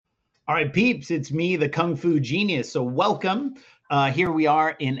All right, peeps, it's me, the Kung Fu Genius. So welcome. Here we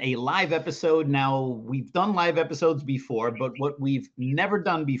are in a live episode. Now, we've done live episodes before, but what we've never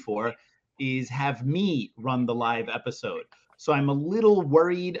done before is have me run the live episode. So I'm a little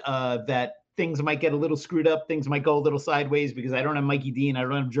worried that things might get a little screwed up. Things might go a little sideways because I don't have Mikey D and I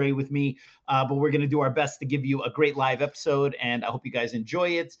don't have Dre with me. But we're going to do our best to give you a great live episode, and I hope you guys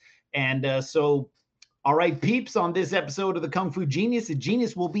enjoy it. All right, peeps, on this episode of the Kung Fu Genius, the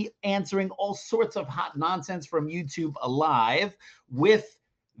Genius will be answering all sorts of hot nonsense from YouTube live with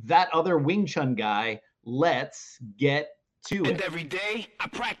that other Wing Chun guy. Let's get to it. And every day I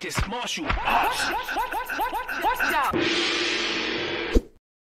practice martial arts.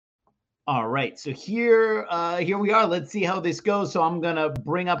 All right, so here we are. Let's see how this goes. So I'm gonna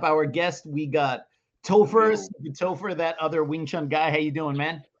bring up our guest. We got Topher, that other Wing Chun guy. How you doing,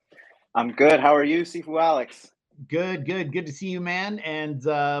 man? I'm good. How are you, Sifu Alex? Good to see you, man. And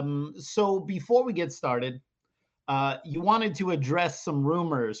so before we get started, you wanted to address some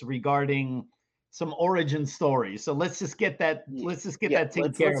rumors regarding some origin stories. So let's just get that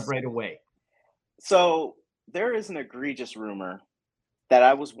taken care of right away. So there is an egregious rumor that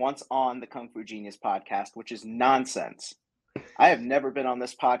I was once on the Kung Fu Genius podcast, which is nonsense. I have never been on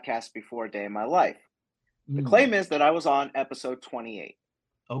this podcast before a day in my life. The claim is that I was on episode 28.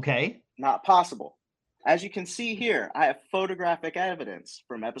 Okay. Not possible. As you can see here, I have photographic evidence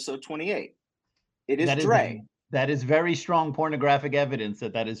from episode 28. It is Dre. That is very strong pornographic evidence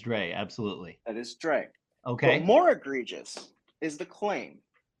that is Dre. Absolutely. That is Dre. Okay. But more egregious is the claim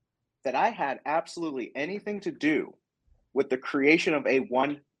that I had absolutely anything to do with the creation of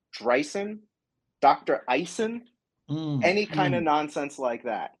A1 Dreisen, Dr. Eisen, any kind of nonsense like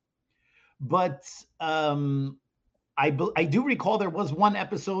that. But I do recall there was one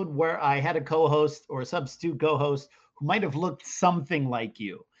episode where I had a co-host or a substitute co-host who might have looked something like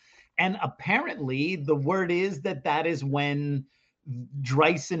you. And apparently the word is that is when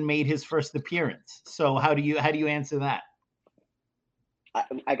Dreisen made his first appearance. So how do you answer that?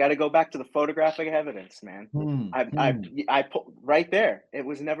 I got to go back to the photographic evidence, man. I put right there. It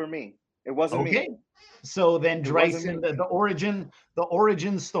was never me. It wasn't me. So then Dreisen, the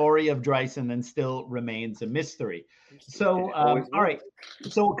origin story of Dreisen then still remains a mystery. So, all right.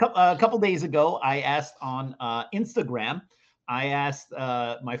 So a couple days ago, I asked on Instagram, I asked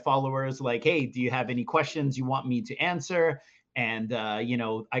my followers, like, hey, do you have any questions you want me to answer? And,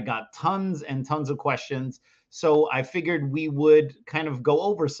 I got tons and tons of questions. So I figured we would kind of go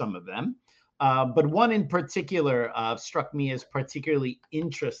over some of them. But one in particular struck me as particularly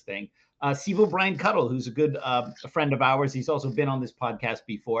interesting. Sifu Brian Cuddle, who's a good friend of ours, he's also been on this podcast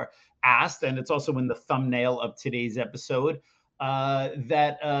before, asked, and it's also in the thumbnail of today's episode,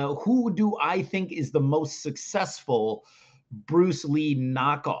 who do I think is the most successful Bruce Lee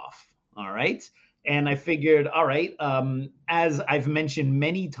knockoff? All right. And I figured, all right, as I've mentioned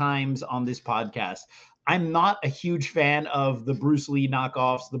many times on this podcast, I'm not a huge fan of the Bruce Lee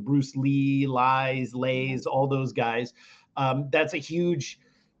knockoffs, the Bruce Lee, Lays, all those guys. That's a huge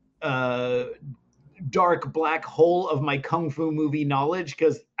dark black hole of my kung fu movie knowledge,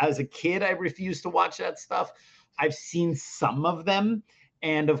 because as a kid I refused to watch that stuff. I've seen some of them,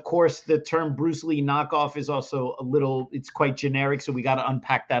 and of course the term Bruce Lee knockoff is also it's quite generic, so we got to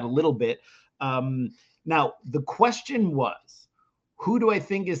unpack that a little bit. Now the question was, who do I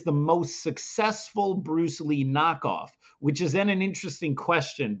think is the most successful Bruce Lee knockoff, which is then an interesting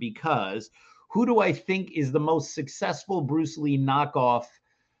question, because who do I think is the most successful Bruce Lee knockoff?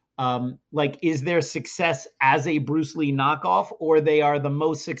 Is their success as a Bruce Lee knockoff, or they are the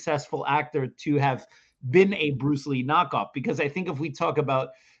most successful actor to have been a Bruce Lee knockoff? Because I think if we talk about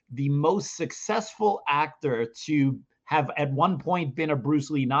the most successful actor to have at one point been a Bruce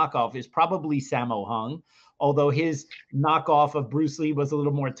Lee knockoff is probably Sammo Hung, although his knockoff of Bruce Lee was a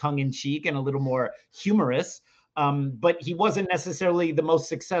little more tongue-in-cheek and a little more humorous. But he wasn't necessarily the most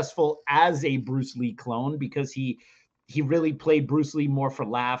successful as a Bruce Lee clone, because he really played Bruce Lee more for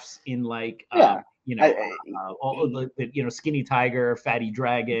laughs in Skinny Tiger, Fatty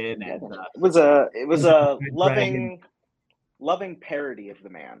Dragon, and it was a loving parody of the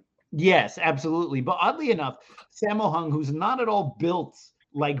man. Yes, absolutely. But oddly enough, Sammo Hung, who's not at all built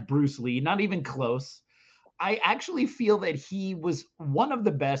like Bruce Lee, not even close, I actually feel that he was one of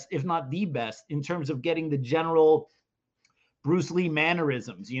the best, if not the best, in terms of getting the general Bruce Lee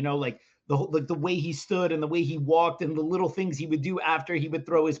mannerisms, like the way he stood and the way he walked and the little things he would do after he would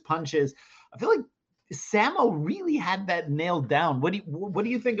throw his punches. I feel like Sammo really had that nailed down. What do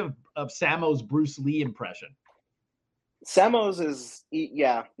you think of Sammo's Bruce Lee impression? Sammo's is,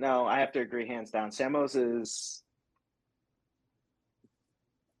 I have to agree hands down. Sammo's is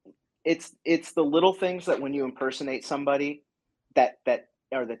it's the little things that when you impersonate somebody that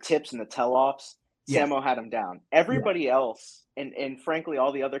are the tips and the tell-offs. Yes. Sammo had him down. Yeah. Everybody else, and frankly,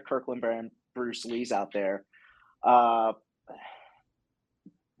 all the other Kirkland and Bruce Lees out there, uh,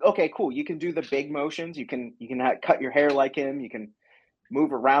 okay, cool. You can do the big motions. You can cut your hair like him. You can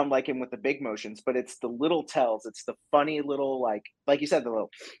move around like him with the big motions. But it's the little tells. It's the funny little like you said, the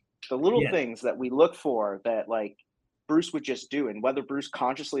little Yes. things that we look for that like Bruce would just do, and whether Bruce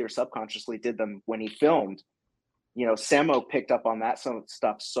consciously or subconsciously did them when he filmed, Sammo picked up on that some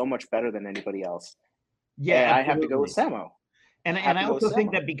stuff so much better than anybody else. Yeah, And I have to go with absolutely. Sammo. And Have I to go with also think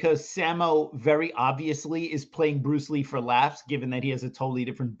Sammo. that because Sammo very obviously is playing Bruce Lee for laughs, given that he has a totally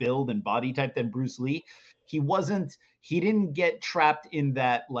different build and body type than Bruce Lee, he didn't get trapped in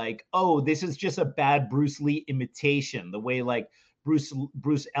that like, oh, this is just a bad Bruce Lee imitation, the way like Bruce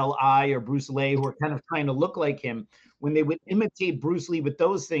Li or Bruce Lee, who are kind of trying to look like him. When they would imitate Bruce Lee with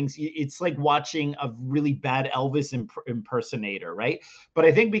those things, it's like watching a really bad Elvis impersonator, right? But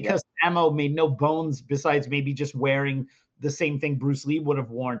I think Yep. because Sammo made no bones besides maybe just wearing the same thing Bruce Lee would have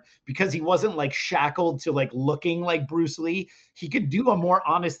worn, because he wasn't like shackled to like looking like Bruce Lee. He could do a more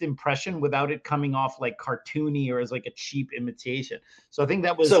honest impression without it coming off like cartoony or as like a cheap imitation. So I think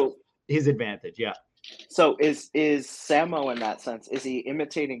that was So his advantage. Yeah. so is Sammo in that sense? Is he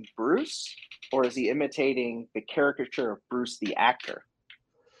imitating Bruce, or is he imitating the caricature of Bruce the actor?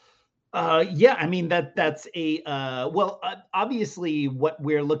 Yeah, I mean that's a well, obviously what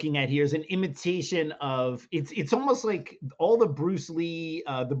we're looking at here is an imitation of it's almost like all the Bruce Lee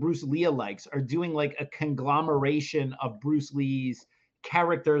alikes are doing like a conglomeration of Bruce Lee's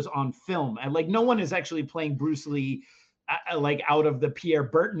characters on film, and like no one is actually playing Bruce Lee like out of the Pierre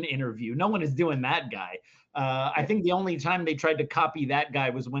Burton interview. No one is doing that guy. I think the only time they tried to copy that guy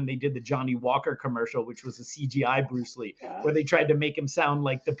was when they did the Johnny Walker commercial, which was a CGI Bruce Lee, where they tried to make him sound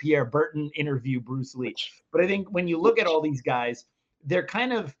like the Pierre Burton interview Bruce Lee. Which But I think when you look at all these guys, they're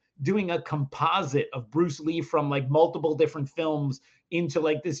kind of doing a composite of Bruce Lee from like multiple different films into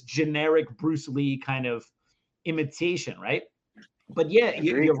like this generic Bruce Lee kind of imitation, right? But yeah,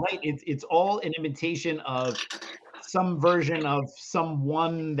 agreed. you're right. It's all an imitation of some version of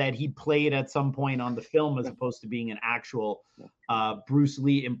someone that he played at some point on the film, as Yeah, opposed to being an actual yeah. Bruce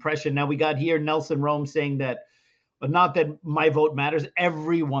Lee impression. Now we got here Nelson Rome saying that, but not that my vote matters.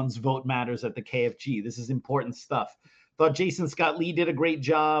 Everyone's vote matters at the KFG. This is important stuff. Thought Jason Scott Lee did a great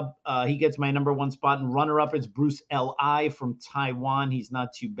job. He gets my number one spot, and runner up is Bruce Li from Taiwan. He's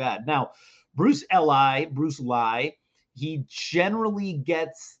not too bad. Now, Bruce Li, he generally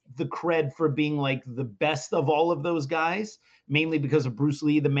gets the cred for being like the best of all of those guys, mainly because of Bruce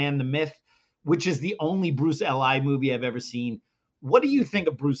Lee, the man, the myth, which is the only Bruce Li movie I've ever seen. What do you think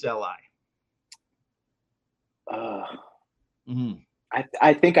of Bruce Li? Uh, Mm-hmm.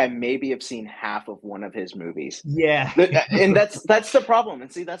 I think I maybe have seen half of one of his movies, Yeah. and that's the problem. And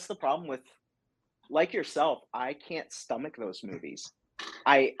see, that's the problem with like yourself. I can't stomach those movies.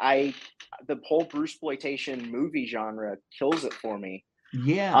 I the whole Bruceploitation movie genre kills it for me.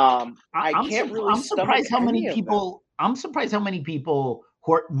 Yeah. I can't really stomach any of them. I'm surprised how many people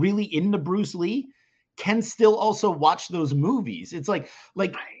who are really into Bruce Lee can still also watch those movies. It's like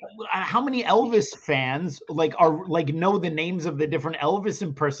how many Elvis fans like are like know the names of the different Elvis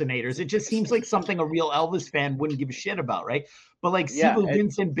impersonators. It just seems like something a real Elvis fan wouldn't give a shit about, right? But like Yeah. Sifu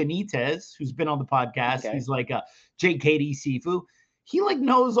Vincent Benitez, who's been on the podcast, Okay. he's like a JKD Sifu. He like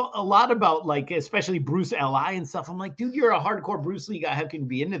knows a lot about like especially Bruce Li and stuff. I'm like, dude, you're a hardcore Bruce Lee guy. How can you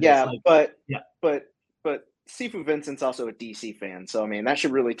be into this? Yeah, Like, but yeah. but Sifu Vincent's also a DC fan, so I mean that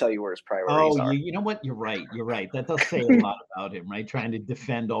should really tell you where his priorities Oh, are. you know what? You're right. You're right. That does say a lot about him, right? Trying to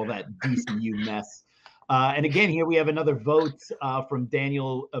defend all that DCU mess. And again, here we have another vote from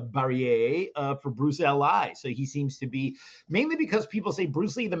Daniel Barrier for Bruce Li. So he seems to be, mainly because people say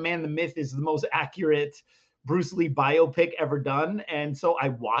Bruce Lee, the man, the myth, is the most accurate Bruce Lee biopic ever done. And so I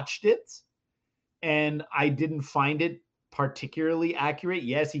watched it and I didn't find it particularly accurate.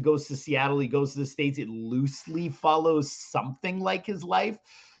 Yes, he goes to Seattle, he goes to the States. It loosely follows something like his life.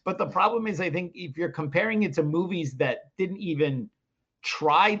 But the problem is, I think if you're comparing it to movies that didn't even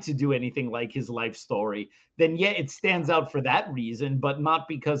try to do anything like his life story, then yeah, it stands out for that reason, but not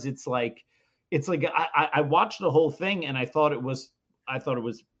because it's like I watched the whole thing and I thought it was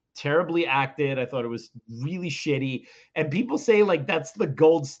terribly acted. I thought it was really shitty. And people say like that's the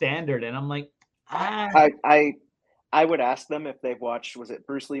gold standard. And I'm like, I would ask them if they've watched, was it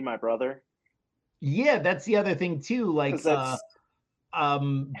Bruce Lee, My Brother? yeah, that's the other thing too. Like Because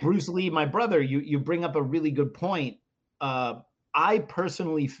that's Bruce Lee, my brother, you bring up a really good point. I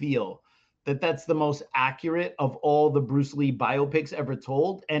personally feel that that's the most accurate of all the Bruce Lee biopics ever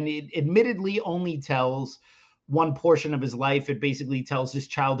told. And it admittedly only tells one portion of his life. It basically tells his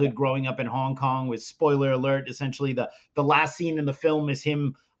childhood growing up in Hong Kong, with, spoiler alert, essentially the last scene in the film is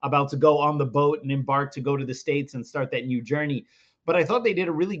him about to go on the boat and embark to go to the States and start that new journey. But I thought they did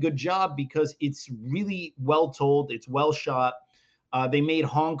a really good job because it's really well told. It's well shot. They made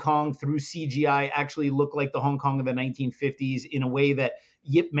Hong Kong through CGI actually look like the Hong Kong of the 1950s in a way that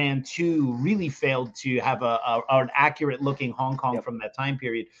Yip Man 2 really failed to have an accurate looking Hong Kong from that time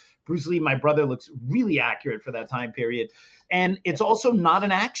period. Bruce Lee, My Brother, looks really accurate for that time period. And it's also not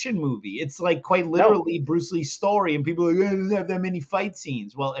an action movie. It's like quite literally Bruce Lee's story. And people are like, it doesn't have that many fight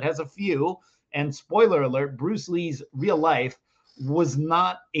scenes. Well, it has a few. And spoiler alert, Bruce Lee's real life was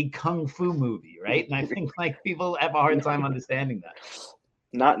not a kung fu movie, right? And I think like people have a hard time understanding that.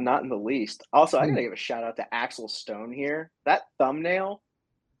 Not in the least. Also, I gotta give a shout out to Axel Stone here. That thumbnail.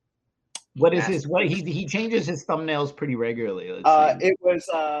 What is his? What he changes his thumbnails pretty regularly. It was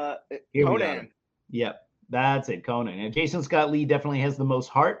Conan. Yep, that's it, Conan. And Jason Scott Lee definitely has the most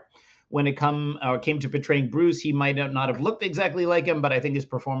heart when it came to portraying Bruce. He might not have looked exactly like him, but I think his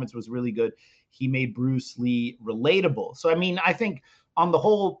performance was really good. He made Bruce Lee relatable. So I mean, I think on the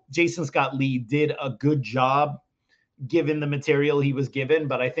whole, Jason Scott Lee did a good job given the material he was given.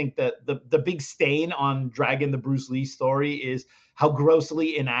 But I think that the big stain on Dragon, the Bruce Lee story, is how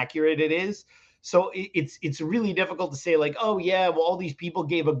grossly inaccurate it is. So it's really difficult to say like, oh yeah, well, all these people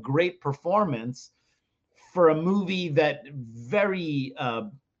gave a great performance for a movie that very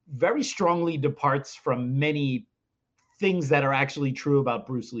strongly departs from many things that are actually true about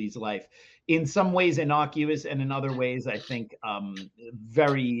Bruce Lee's life. In some ways innocuous, and in other ways, I think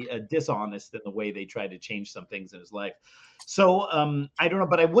very dishonest in the way they try to change some things in his life. So I don't know,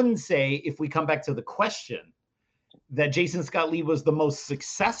 but I wouldn't say, if we come back to the question, that Jason Scott Lee was the most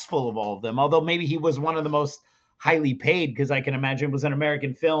successful of all of them, although maybe he was one of the most highly paid, because I can imagine it was an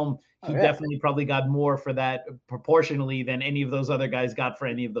American film. He definitely probably got more for that proportionally than any of those other guys got for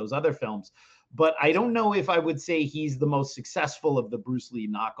any of those other films. But I don't know if I would say he's the most successful of the Bruce Lee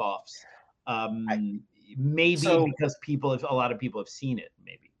knockoffs. Maybe because a lot of people have seen it.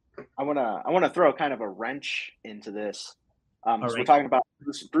 Maybe I wanna throw kind of a wrench into this. So right. We're talking about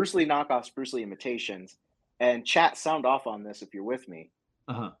Bruce Lee knockoffs, Bruce Lee imitations, and chat, sound off on this if you're with me.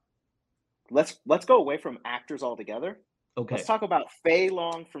 Let's go away from actors altogether. Okay. Let's talk about Fei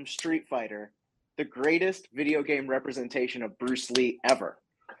Long from Street Fighter, the greatest video game representation of Bruce Lee ever.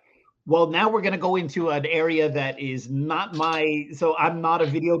 Well, now we're going to go into an area that is not my. So I'm not a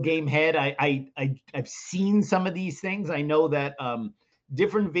video game head. I've seen some of these things. I know that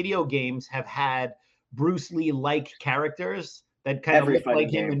different video games have had Bruce Lee like characters that kind of look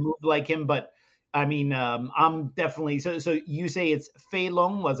like him and move like him. But I mean, I'm definitely so. You say it's Fei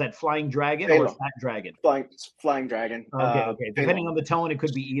Long? Was that Flying Dragon or Fat Dragon? Flying Dragon. Okay. Depending on the tone, it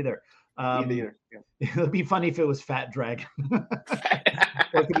could be either. Either. Yeah. It would be funny if it was Fat Dragon.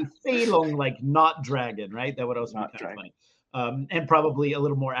 Or it could be Fei Long, like not Dragon, right? That would also be kind of funny. And probably a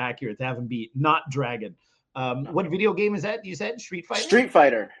little more accurate to have him be not Dragon. What video game is that? You said Street Fighter? Street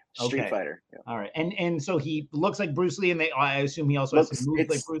Fighter. Street Fighter. Yeah. All right. And so he looks like Bruce Lee, and I assume he also has to move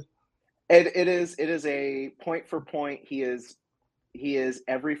like Bruce. It is a point for point. He is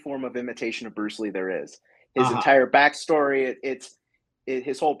every form of imitation of Bruce Lee there is. His entire backstory,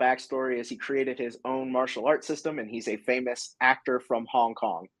 his whole backstory is he created his own martial arts system, and he's a famous actor from Hong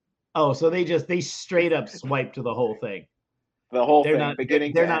Kong. Oh, so they straight up swiped to the whole thing. The whole thing,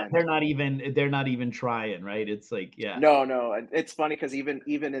 beginning to end. They're not even trying, right? It's like, yeah. No. It's funny because even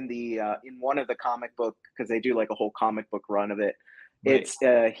in the in one of the comic book, because they do like a whole comic book run of it. Right. It's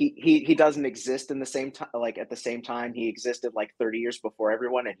he doesn't exist in the same time, like at the same time he existed like 30 years before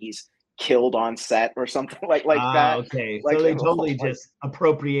everyone, and he's killed on set or something like that. Okay, like, so they totally just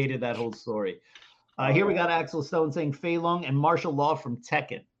appropriated that whole story. Here we got Axel Stone saying Fei Long and martial law from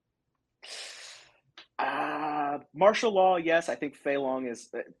Tekken. Martial law, yes. I think Fei Long is.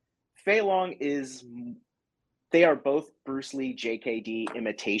 They are both Bruce Lee JKD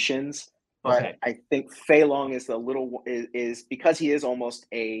imitations. But I think Fei Long is is because he is almost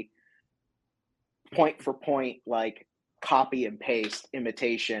a point for point, like copy and paste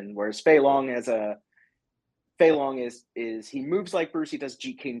imitation, whereas Fei Long is he moves like Bruce, he does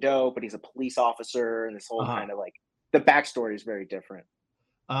Jeet Kune Do, but he's a police officer, and this whole kind of like the backstory is very different.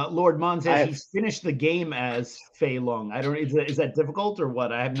 Lord Mon says he's finished the game as Fei Long. I don't. Is that difficult or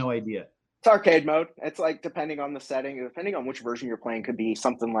what? I have no idea. It's arcade mode. It's like depending on the setting, depending on which version you're playing, could be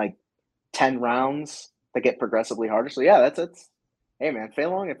something like 10 rounds that get progressively harder. So yeah, that's hey man, Fei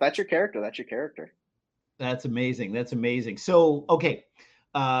Long, if that's your character, that's your character. That's amazing. So okay.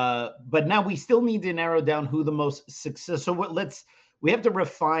 But now we still need to narrow down who the most success. So we have to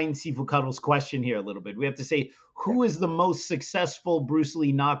refine Sifu Cuddle's question here a little bit. We have to say who is the most successful Bruce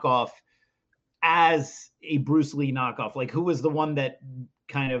Lee knockoff as a Bruce Lee knockoff? Like who was the one that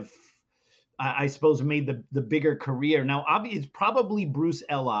kind of, I suppose, made the bigger career? Now, obviously, it's probably Bruce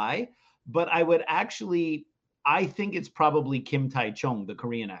Li, but I think it's probably Kim Tai-chung, the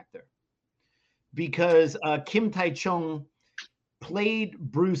Korean actor, because Kim Tai-chung played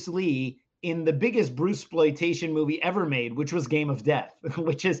Bruce Lee in the biggest Bruceploitation movie ever made, which was Game of Death,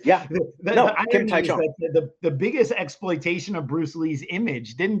 which is Kim irony is Tai-chung. that the biggest exploitation of Bruce Lee's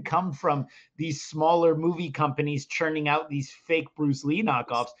image didn't come from these smaller movie companies churning out these fake Bruce Lee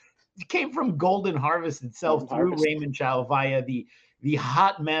knockoffs. It came from Golden Harvest itself through Raymond Chow via the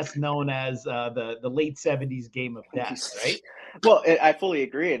hot mess known as the late 70s Game of Death, right? Well, I fully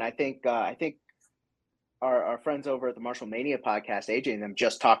agree, and I think our friends over at the Martial Mania podcast, AJ and them,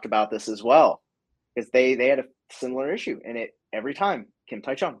 just talked about this as well, because they had a similar issue, and it every time Kim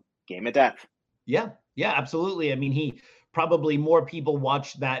Tai-chung, Game of Death. Yeah, absolutely. I mean, he probably more people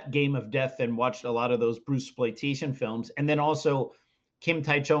watched that Game of Death than watched a lot of those Bruceploitation films, and then also Kim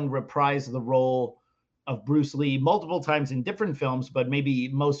Tai-chung reprised the role of Bruce Lee multiple times in different films, but maybe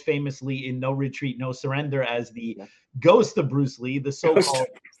most famously in No Retreat, No Surrender as the ghost of Bruce Lee, the so-called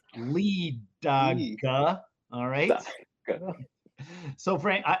Lee Daga. All right. So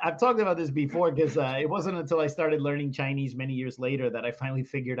Frank, I've talked about this before because it wasn't until I started learning Chinese many years later that I finally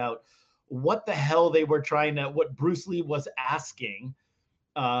figured out what the hell they were what Bruce Lee was asking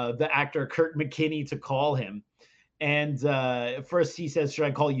the actor Kurt McKinney to call him. And first he says, should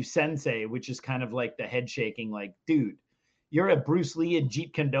I call you sensei? Which is kind of like the head shaking, like, dude, you're a Bruce Lee and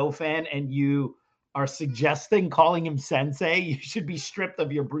Jeet Kune Do fan and you are suggesting calling him sensei? You should be stripped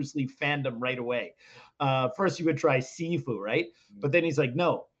of your Bruce Lee fandom right away. First you would try Sifu, right? But then he's like,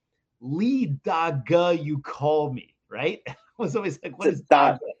 no, Lee Daga, you call me, right? I was always like, what is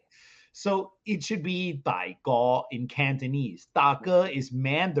Daga? So it should be Dai Ga in Cantonese. Daga is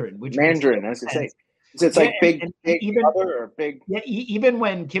Mandarin, which Mandarin, as you say. So it's like big brother or big. Yeah, even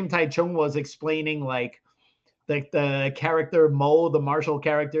when Kim Tai-chung was explaining like the character Mo, the martial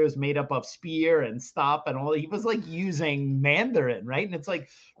character is made up of spear and stop and all, he was like using Mandarin, right? And it's like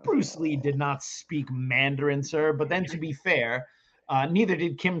Bruce Lee did not speak Mandarin, sir. But then to be fair, neither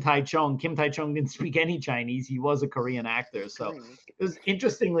did Kim Tai-chung. Kim Tai-chung didn't speak any Chinese. He was a Korean actor. So it was,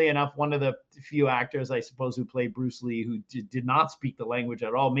 interestingly enough, one of the few actors, I suppose, who played Bruce Lee who did not speak the language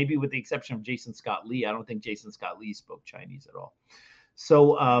at all, maybe with the exception of Jason Scott Lee. I don't think Jason Scott Lee spoke Chinese at all.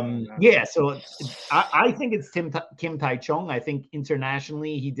 So, so I think it's Kim Tai-chung. I think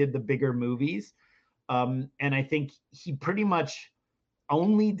internationally he did the bigger movies. And I think he pretty much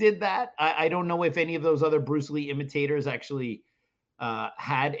only did that. I don't know if any of those other Bruce Lee imitators actually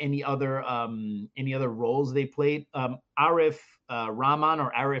had any other roles they played. Arif Rahman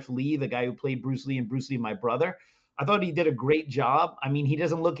or Arif Lee, the guy who played Bruce Lee and Bruce Lee, My Brother, I thought he did a great job. I mean, he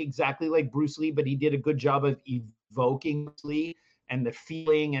doesn't look exactly like Bruce Lee, but he did a good job of evoking Bruce Lee and the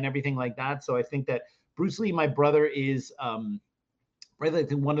feeling and everything like that. So I think that Bruce Lee, My Brother is really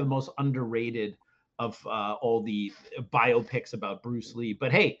one of the most underrated of all the biopics about Bruce Lee.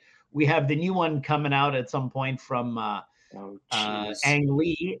 But hey, we have the new one coming out at some point from Ang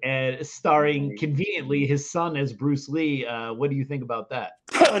Lee, starring conveniently his son as Bruce Lee. What do you think about that?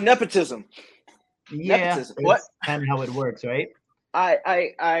 Nepotism. Yeah, Nepotism. What? Kind of how it works, right?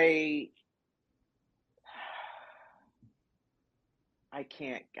 I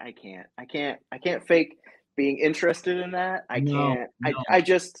can't fake being interested in that. I can't. No. I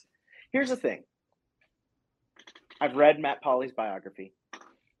just, here's the thing. I've read Matt Pauly's biography.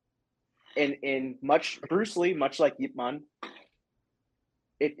 In Bruce Lee, much like Yip Man,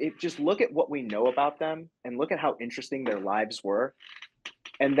 it just look at what we know about them and look at how interesting their lives were,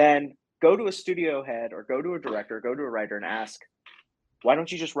 and then go to a studio head or go to a director, go to a writer and ask, why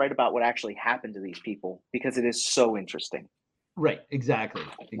don't you just write about what actually happened to these people? Because it is so interesting. Right. Exactly.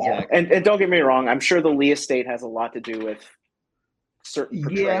 And don't get me wrong, I'm sure the Lee estate has a lot to do with certain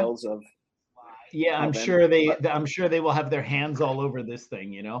portrayals of. Yeah, I'm sure they will have their hands all over this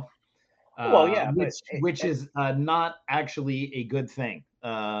thing, you know. Which is not actually a good thing,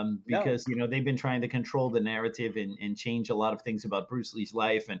 because you know they've been trying to control the narrative and change a lot of things about Bruce Lee's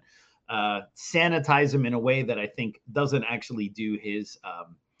life and sanitize him in a way that I think doesn't actually do his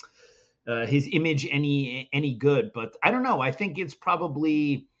image any good. But I don't know. I think it's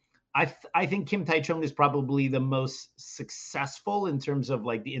probably. I think Kim Tai-chung is probably the most successful in terms of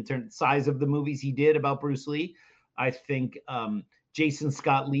like the size of the movies he did about Bruce Lee. I think Jason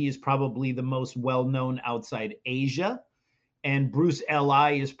Scott Lee is probably the most well-known outside Asia. and Bruce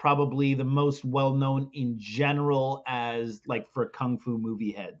Li is probably the most well known in general as like for kung fu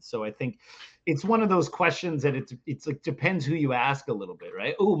movie heads. So I think it's one of those questions that it's like depends who you ask a little bit,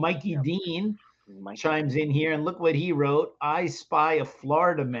 right? Oh, Mikey Dean chimes in here, and look what he wrote. I spy a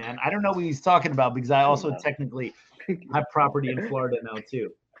Florida man. I don't know what he's talking about because I also technically have property in Florida now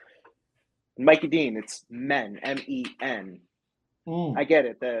too. Mikey Dean, it's men, MEN. I get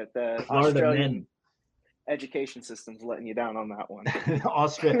it. The Florida Australian men. education system's letting you down on that one.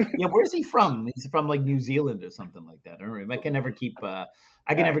 Australia. Yeah, where's he from? He's from like New Zealand or something like that. I don't know. I can never keep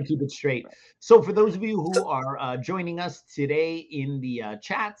it straight. So for those of you who are joining us today in the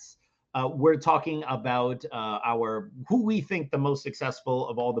chats, we're talking about who we think the most successful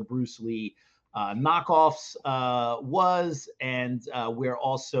of all the Bruce Lee knockoffs was, and we're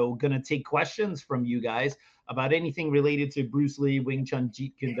also going to take questions from you guys about anything related to Bruce Lee, Wing Chun,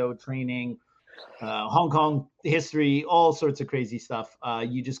 Jeet Kune Do training, Hong Kong history, all sorts of crazy stuff.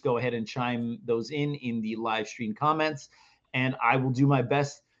 You just go ahead and chime those in the live stream comments, and I will do my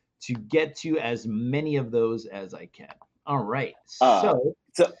best to get to as many of those as I can. All right. So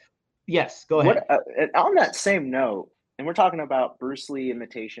yes, go ahead. On that same note, and we're talking about Bruce Lee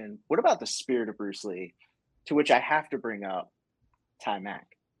imitation, what about the spirit of Bruce Lee? To which I have to bring up Taimak,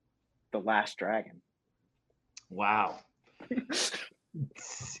 the Last Dragon. Wow.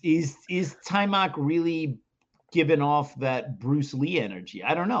 Is Taimak really giving off that Bruce Lee energy?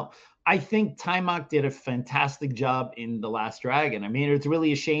 I don't know. I think Taimak did a fantastic job in The Last Dragon. I mean, it's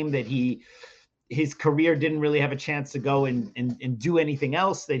really a shame that his career didn't really have a chance to go and do anything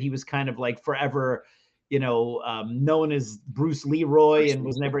else, that he was kind of like forever, known as Bruce Leroy and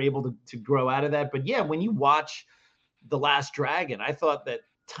was never able to grow out of that. But yeah, when you watch The Last Dragon, I thought that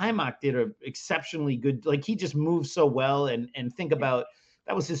Taimak did an exceptionally good, like he just moves so well. And think about,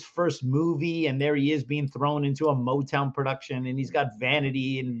 that was his first movie, and there he is being thrown into a Motown production, and he's got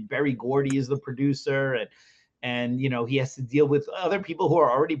Vanity, and Berry Gordy is the producer, and he has to deal with other people who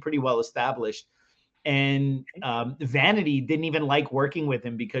are already pretty well established. And Vanity didn't even like working with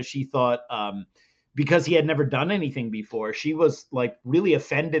him because she thought, because he had never done anything before, she was like really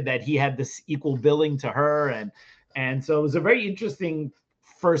offended that he had this equal billing to her, and so it was a very interesting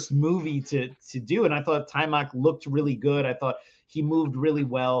first movie to do. And I thought Taimak looked really good. I thought he moved really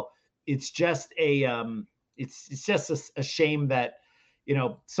well. It's just it's just a shame that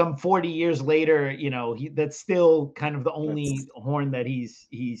some 40 years later, that's still kind of the only horn that he's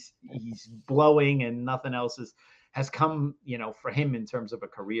blowing, and nothing else has come for him in terms of a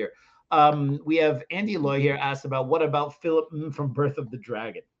career. We have Andy Loy here asked about, what about Philip from Birth of the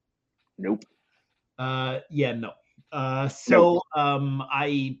Dragon? Nope. Yeah, no. But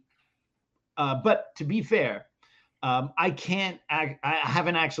to be fair, I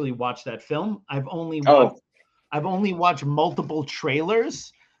haven't actually watched that film. I've only watched multiple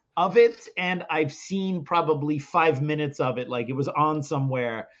trailers of it, and I've seen probably 5 minutes of it. Like, it was on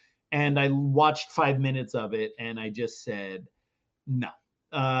somewhere, and I watched 5 minutes of it, and I just said no.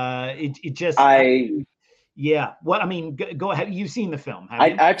 Yeah. What I mean, go ahead. You've seen the film,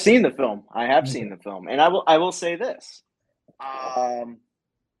 haven't you? I've seen the film. I have seen the film, and I will say this: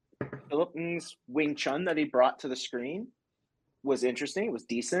 Philip Ng's Wing Chun that he brought to the screen was interesting. It was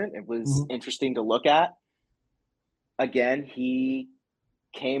decent. It was interesting to look at. Again, he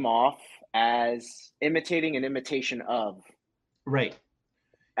came off as imitating an imitation of. Right.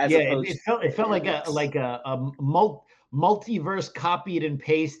 As it felt like a multiverse copied and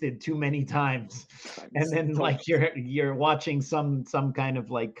pasted too many times, and then like you're watching some kind of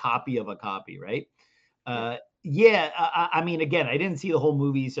like copy of a copy, right? I mean, again, I didn't see the whole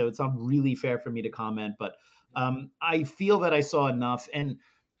movie, so it's not really fair for me to comment, but I feel that I saw enough. And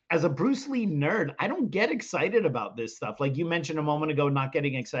as a Bruce Lee nerd, I don't get excited about this stuff. Like you mentioned a moment ago, not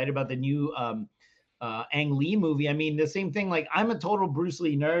getting excited about the new Ang Lee movie. I mean, the same thing. Like, I'm a total Bruce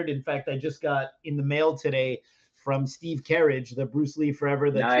Lee nerd. In fact, I just got in the mail today from Steve Carriage, the Bruce Lee Forever,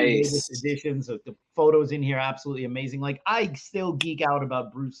 the two latest editions. Of the photos in here, absolutely amazing. Like, I still geek out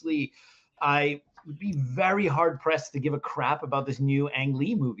about Bruce Lee. I would be very hard pressed to give a crap about this new Ang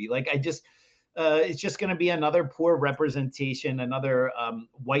Lee movie. Like, it's just going to be another poor representation, another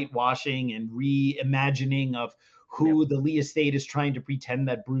whitewashing and reimagining of who the Lee estate is trying to pretend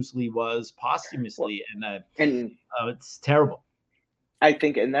that Bruce Lee was posthumously, and it's terrible. I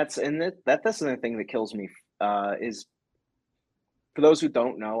think, that's the thing that kills me. Is, for those who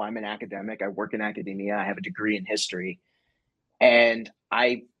don't know, I'm an academic. I work in academia. I have a degree in history, and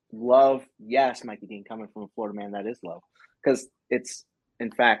I love, yes, Mikey Dean, coming from a Florida man, that is low, because it's in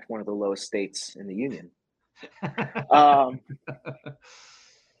fact one of the lowest states in the union.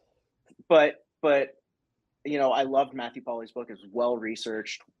 But I loved Matthew Polly's book. It was well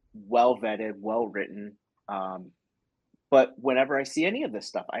researched, well vetted, well written. Um, but whenever I see any of this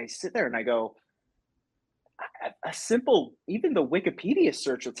stuff, I sit there and I go, a simple, even the Wikipedia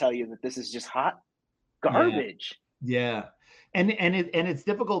search will tell you that this is just hot Yeah. garbage. Yeah. And it's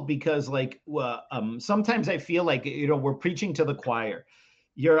difficult because sometimes I feel like we're preaching to the choir.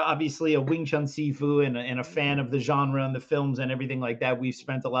 You're obviously a Wing Chun Sifu and a fan of the genre and the films and everything like that. We've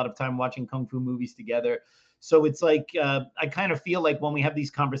spent a lot of time watching kung fu movies together. So it's like I kind of feel like when we have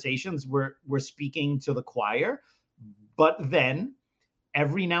these conversations, we're speaking to the choir. But then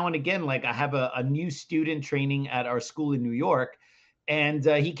every now and again, like I have a new student training at our school in New York, and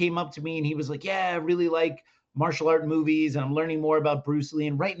he came up to me and he was like, "Yeah, I really like martial art movies, and I'm learning more about Bruce Lee.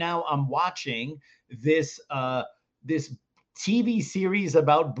 And right now, I'm watching this TV series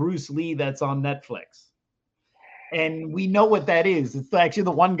about Bruce Lee that's on Netflix." And we know what that is. It's actually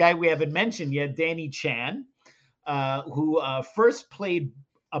the one guy we haven't mentioned yet, Danny Chan, who first played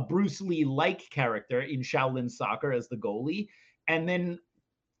a Bruce Lee-like character in Shaolin Soccer as the goalie, and then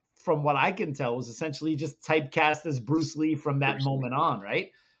from what I can tell, was essentially just typecast as Bruce Lee from that Bruce Lee. moment on, right?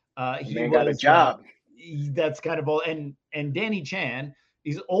 He Man got a was job. that's kind of all. And Danny Chan,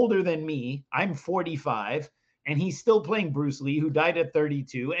 he's older than me. I'm 45, and he's still playing Bruce Lee, who died at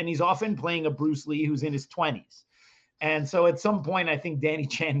 32, and he's often playing a Bruce Lee who's in his 20s. And so at some point, I think Danny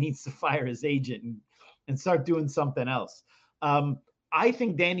Chan needs to fire his agent and start doing something else. I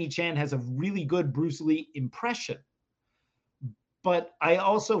think Danny Chan has a really good Bruce Lee impression, but I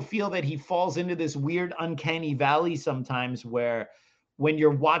also feel that he falls into this weird uncanny valley sometimes where when you're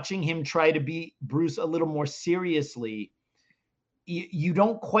watching him try to be Bruce a little more seriously, you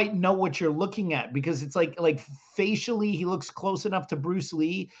don't quite know what you're looking at, because it's like facially he looks close enough to Bruce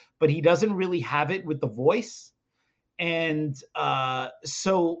Lee, but he doesn't really have it with the voice. And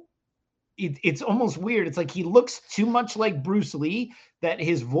so it's almost weird. It's like he looks too much like Bruce Lee, that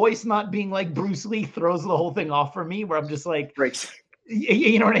his voice not being like Bruce Lee throws the whole thing off for me, where I'm just like, Breaks.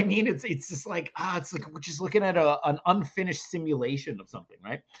 you know what I mean? It's just like, it's like we're just looking at an unfinished simulation of something,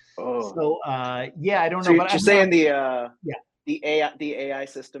 right? Oh, So yeah, I don't so know, you're but I'm saying not, yeah, the AI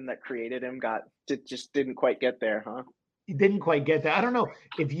system that created him just didn't quite get there, huh? he didn't quite get that. I don't know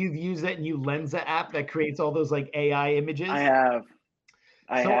if you've used that new Lensa app that creates all those like AI I images. have.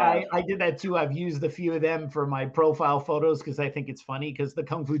 I So have. I did that too. I've used a few of them for my profile photos because I think it's funny, because the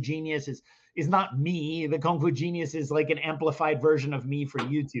Kung Fu Genius is not me. The Kung Fu Genius is like an amplified version of me for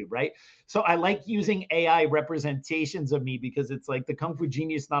YouTube, right? So I like using AI representations of me because it's like the Kung Fu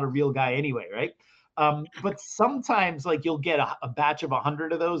Genius not a real guy anyway, right? But sometimes like you'll get a batch of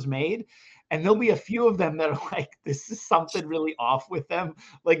 100 of those made, and there'll be a few of them that are like, this is something really off with them,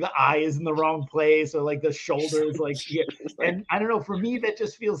 like the eye is in the wrong place, or like the shoulder is like, yeah. It's like, And I don't know, for me, that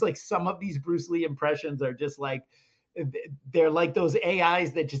just feels like some of these Bruce Lee impressions are just like, they're like those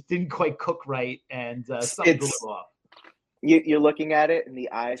AIs that just didn't quite cook right, and something's a it's little off. you're looking at it and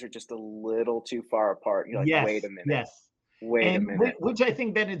the eyes are just a little too far apart. You're like, wait Yes, a minute. yes. Wait a And minute. which I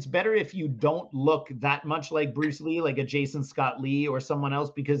think that it's better if you don't look that much like Bruce Lee, like a Jason Scott Lee or someone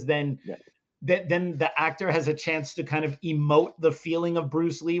else, because then Yeah. then the actor has a chance to kind of emote the feeling of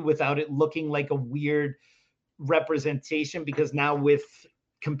Bruce Lee without it looking like a weird representation. Because now with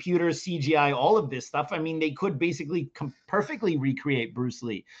computers, CGI, all of this stuff, I mean, they could basically perfectly recreate Bruce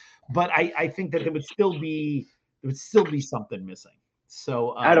Lee, but I think that there would still be something missing.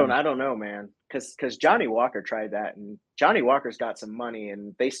 So I don't know, man. Because Johnny Walker tried that, and Johnny Walker's got some money,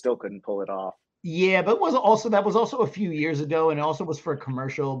 and they still couldn't pull it off. yeah, but that was also a few years ago, and it also was for a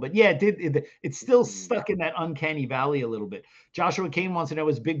commercial. But yeah, it's still Mm. stuck in that uncanny valley a little bit. Joshua Kane wants to know,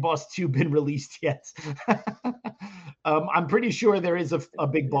 has Big Boss 2 been released yet? I'm pretty sure there is a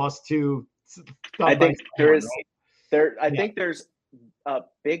Big Boss 2 I done by think there someone, is right? I Yeah. think there's a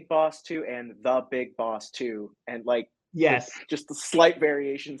Big Boss 2 and the Big Boss 2, and like the Yes. just the slight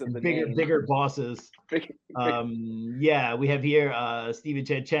variations of the name. Bigger bosses. Big, Yeah, we have here Stephen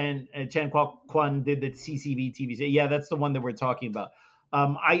Chen Kwan did the CCV TV. Yeah, that's the one that we're talking about.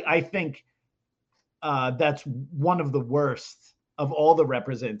 I think that's one of the worst of all the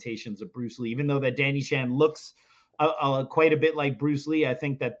representations of Bruce Lee. Even though that Danny Chan looks quite a bit like Bruce Lee, I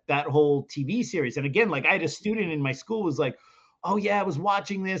think that whole TV series. And again, like I had a student in my school was like, "Oh yeah, I was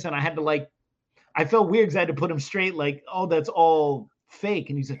watching this," and I had to I felt weird because I had to put him straight, like, "Oh, that's all fake."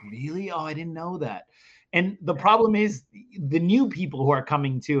 And he's like, "Really? Oh, I didn't know that." And the problem is the new people who are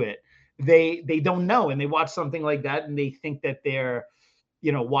coming to it, they don't know, and they watch something like that and they think that they're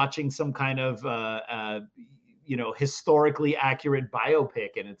watching some kind of historically accurate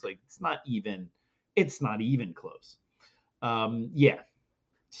biopic, and it's like it's not even close. Yeah.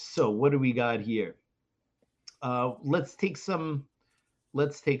 So what do we got here? Let's take some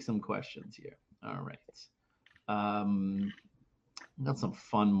questions here. All right. Got some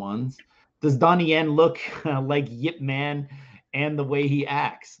fun ones. Does Donnie Yen look like Yip Man and the way he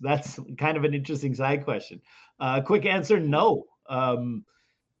acts? That's kind of an interesting side question. Quick answer: no.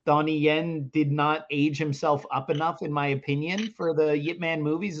 Donnie Yen did not age himself up enough, in my opinion, for the Yip Man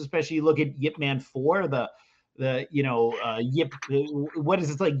movies. Especially you look at Yip Man 4, the Yip. What is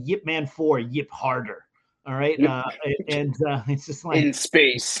it like? Yip Man 4, Yip harder. All right, Yep. and it's just like In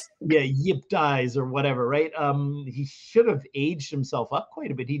space. yeah, Yip dies or whatever, right? He should have aged himself up quite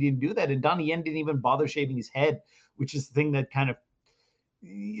a bit. He didn't do that, and Donnie Yen didn't even bother shaving his head, which is the thing that kind of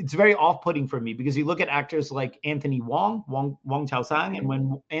it's very off-putting for me because you look at actors like Anthony Wong Chao Sang, and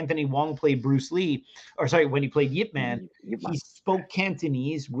when Anthony Wong played Bruce Lee, or sorry, when he played Yip Man, he spoke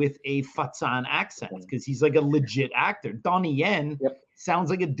Cantonese with a Fatsan accent because he's like a legit actor. Donnie Yen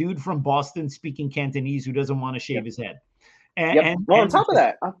sounds like a dude from Boston speaking Cantonese who doesn't want to shave his head. On top of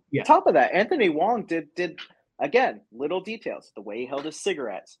that, Anthony Wong did again little details. The way he held his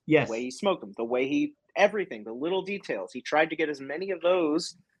cigarettes, yes, the way he smoked them, the way he everything, the little details. He tried to get as many of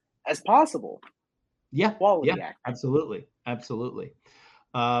those as possible. Yeah, quality acting. Absolutely.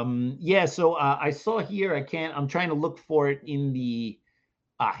 So I saw here. I'm trying to look for it in the.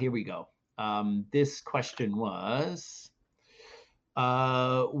 Here we go. This question was.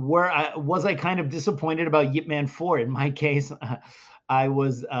 Was I kind of disappointed about Yip Man 4? In my case, I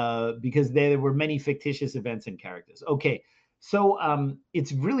was because there were many fictitious events and characters. Okay, so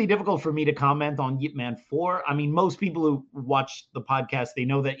it's really difficult for me to comment on Yip Man 4. I mean, most people who watch the podcast, they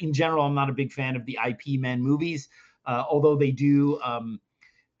know that in general, I'm not a big fan of the IP Man movies, although they do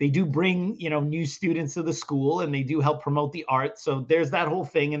bring new students to the school and they do help promote the art. So there's that whole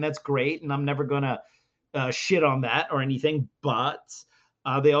thing, and that's great. And I'm never gonna shit on that or anything, but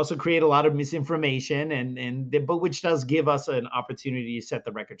they also create a lot of misinformation, but which does give us an opportunity to set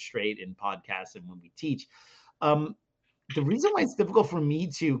the record straight in podcasts and when we teach. The reason why it's difficult for me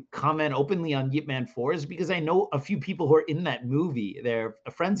to comment openly on Yip Man 4 is because I know a few people who are in that movie. They're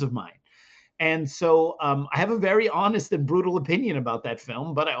friends of mine. And so I have a very honest and brutal opinion about that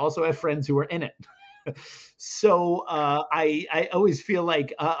film, but I also have friends who are in it. So I always feel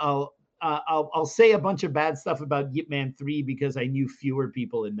like I'll say a bunch of bad stuff about Yip Man 3 because I knew fewer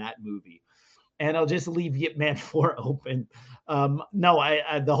people in that movie. And I'll just leave Yip Man 4 open. No,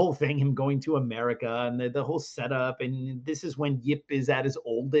 I the whole thing, him going to America and the whole setup. And this is when Yip is at his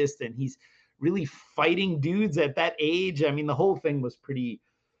oldest and he's really fighting dudes at that age. I mean, the whole thing was pretty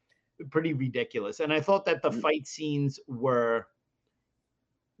ridiculous. And I thought that the fight scenes were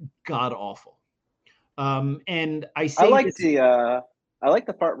god awful. And I like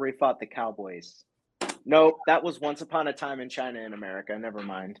the part where he fought the cowboys. No, that was Once Upon a Time in China in America. Never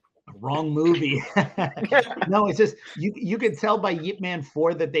mind. Wrong movie. No, it's just you could tell by Yip Man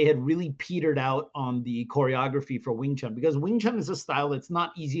 4 that they had really petered out on the choreography for Wing Chun, because Wing Chun is a style that's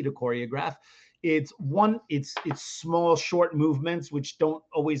not easy to choreograph. It's small, short movements, which don't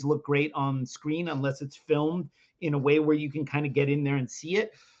always look great on screen unless it's filmed in a way where you can kind of get in there and see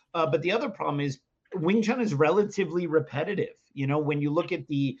it. But the other problem is Wing Chun is relatively repetitive. When you look at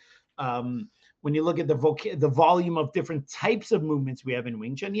the volume of different types of movements we have in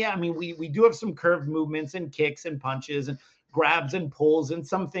Wing Chun, I mean, we do have some curved movements and kicks and punches and grabs and pulls and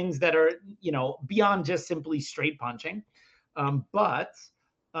some things that are, beyond just simply straight punching. But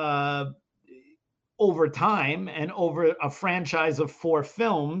over time and over a franchise of 4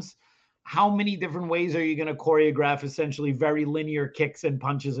 films, how many different ways are you going to choreograph essentially very linear kicks and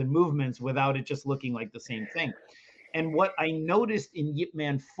punches and movements without it just looking like the same thing? And what I noticed in Yip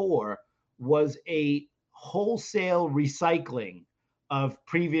Man 4 was a wholesale recycling of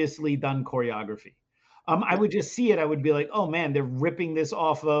previously done choreography. I would just see it. I would be like, oh man, they're ripping this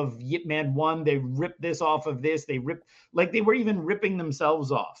off of Yip Man 1. They ripped this off of this. They were even ripping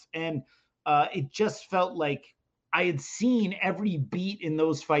themselves off. And it just felt like I had seen every beat in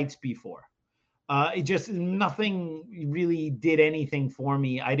those fights before. Nothing really did anything for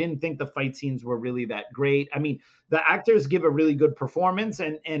me. I didn't think the fight scenes were really that great. I mean, the actors give a really good performance,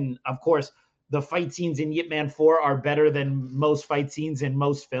 and of course, the fight scenes in Yip Man 4 are better than most fight scenes in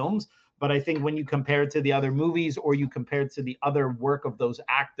most films. But I think when you compare it to the other movies or you compare it to the other work of those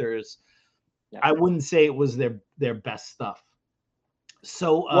actors, I wouldn't say it was their best stuff.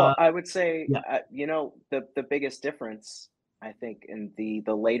 So, I would say, the biggest difference, I think, in the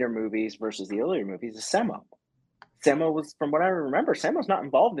later movies versus the earlier movies is Sammo. Sammo was, from what I remember, Sammo's not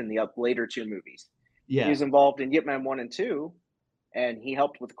involved in the later 2 movies. Yeah. He was involved in Yip Man 1 and 2, and he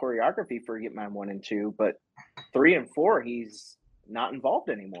helped with choreography for Yip Man 1 and 2, but 3 and 4, he's not involved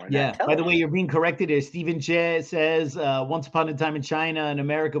anymore in Yeah. that By the way, television. you're being corrected here. Stephen Che says, "Once upon a time in China and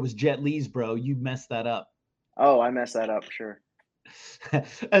America was Jet Li's, bro. You messed that up." Oh, I messed that up. Sure.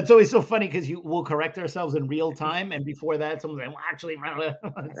 It's always so funny because you will correct ourselves in real time, and before that, someone's like, "Well, actually,"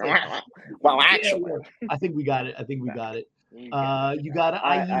 it's like, Well, yeah, actually, I think we got it. I think we got it. you got it. You got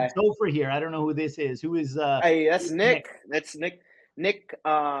IE I Topher here. I don't know who this is. Who is Hey, that's Nick? Nick. That's Nick.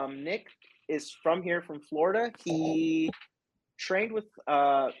 Nick is from here, from Florida. He trained with.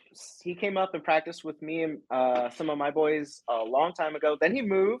 He came up and practiced with me and some of my boys a long time ago. Then he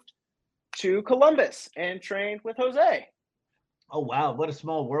moved to Columbus and trained with Jose. Oh wow, what a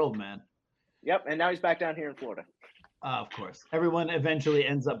small world, man. Yep, and now he's back down here in Florida. Of course, everyone eventually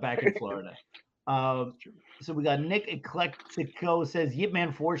ends up back in Florida. So we got Nick Eclectico says Yip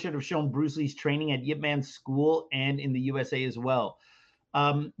Man 4 should have shown Bruce Lee's training at Yip Man School and in the USA as well.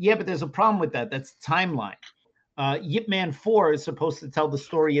 Yeah, but there's a problem with that. That's timeline. Yip Man 4 is supposed to tell the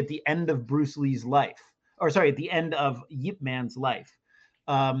story at the end of Bruce Lee's life, or sorry, at the end of Yip Man's life,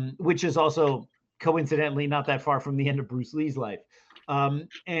 which is also coincidentally not that far from the end of Bruce Lee's life. I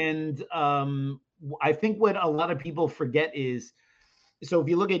think what a lot of people forget is, so if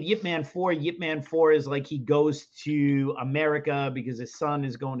you look at Yip Man 4 is like he goes to America because his son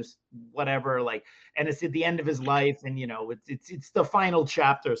is going to whatever, like, and it's at the end of his life, and you know, it's the final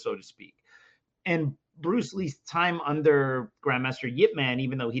chapter, so to speak. And Bruce Lee's time under Grandmaster Yip Man,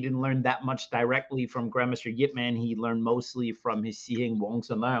 even though he didn't learn that much directly from Grandmaster Yip Man, he learned mostly from his Sihing Wong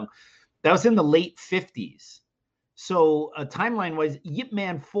Sun Leung. That was in the late 50s. So timeline-wise, Yip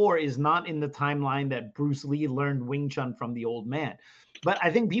Man 4 is not in the timeline that Bruce Lee learned Wing Chun from the old man. But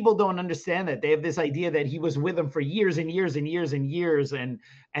I think people don't understand that. They have this idea that he was with him for years and years and years and years and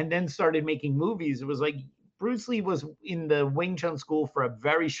then started making movies. It was like Bruce Lee was in the Wing Chun school for a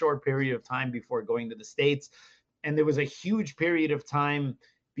very short period of time before going to the States. And there was a huge period of time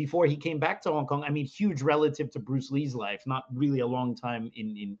before he came back to Hong Kong. I mean, huge relative to Bruce Lee's life, not really a long time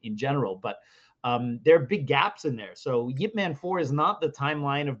in general, but there are big gaps in there. So Yip Man 4 is not the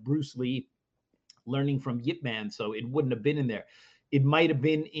timeline of Bruce Lee learning from Yip Man, so it wouldn't have been in there. It might have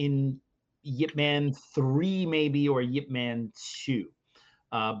been in Yip Man 3 maybe, or Yip Man 2.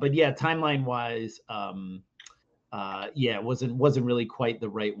 But yeah, timeline wise, yeah, it wasn't really quite the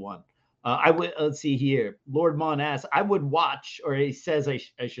right one. I would, let's see here. Lord Mon asks, I would watch, or he says I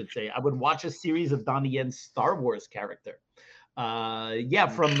should say, I would watch a series of Donnie Yen's Star Wars character. Yeah,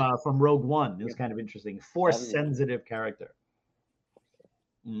 from Rogue One. It was kind of interesting. Force sensitive character.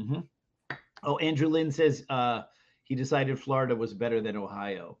 Mm-hmm. Oh, Andrew Lynn says he decided Florida was better than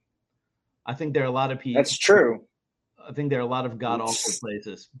Ohio. I think there are a lot of people. That's true. I think there are a lot of god awful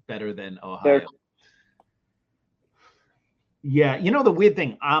places better than Ohio. Yeah, you know the weird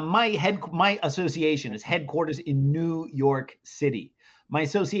thing. My association is headquarters in New York City. My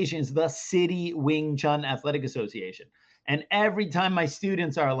association is the City Wing Chun Athletic Association, and every time my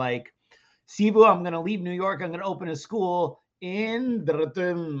students are like, "Sivu, I'm going to leave New York. I'm going to open a school in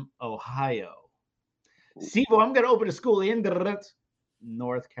Ohio. Sivu, I'm going to open a school in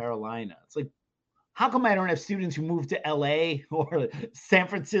North Carolina." It's like, how come I don't have students who move to LA or San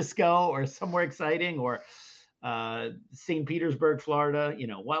Francisco or somewhere exciting, or St. Petersburg, Florida? You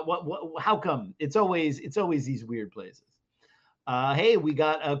know, what, how come it's always these weird places? Hey, we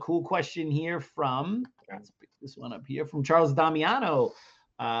got a cool question here from, let's pick this one up here, from Charles Damiano,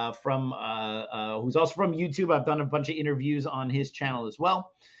 who's also from YouTube. I've done a bunch of interviews on his channel as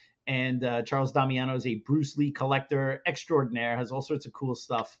well. And Charles Damiano is a Bruce Lee collector extraordinaire, has all sorts of cool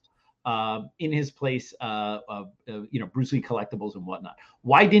stuff in his place, Bruce Lee collectibles and whatnot.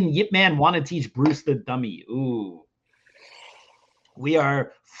 Why didn't Yip Man want to teach Bruce the dummy? Ooh. We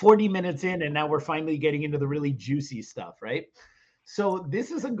are 40 minutes in, and now we're finally getting into the really juicy stuff, right? So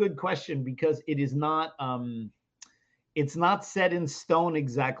this is a good question because it is not it's not set in stone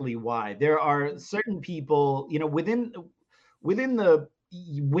exactly why. There are certain people, within the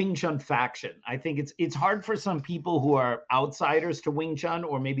Wing Chun faction. I think it's hard for some people who are outsiders to Wing Chun,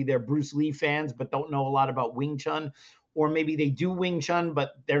 or maybe they're Bruce Lee fans but don't know a lot about Wing Chun, or maybe they do Wing Chun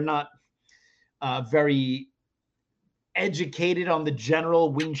but they're not very educated on the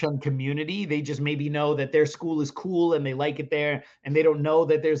general Wing Chun community. They just maybe know that their school is cool and they like it there, and they don't know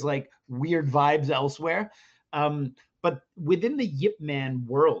that there's like weird vibes elsewhere. But within the Yip Man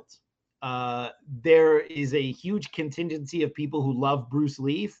world, there is a huge contingency of people who love Bruce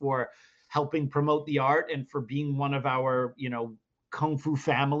Lee for helping promote the art and for being one of our, Kung Fu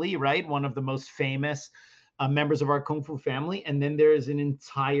family, right? One of the most famous members of our Kung Fu family. And then there is an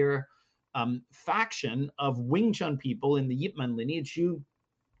entire faction of Wing Chun people in the Yip Man lineage who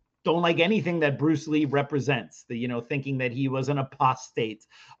don't like anything that Bruce Lee represents. Thinking that he was an apostate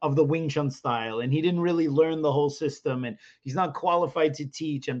of the Wing Chun style, and he didn't really learn the whole system, and he's not qualified to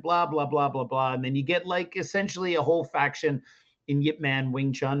teach, and blah blah blah blah blah. And then you get like essentially a whole faction in Yip Man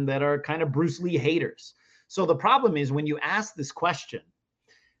Wing Chun that are kind of Bruce Lee haters. So the problem is when you ask this question,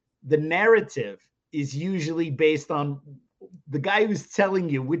 the narrative is usually based on the guy who's telling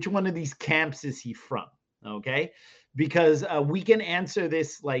you which one of these camps is he from. Okay. Because we can answer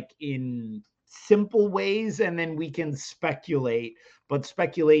this like in simple ways, and then we can speculate, but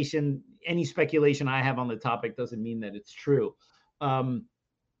any speculation I have on the topic doesn't mean that it's true.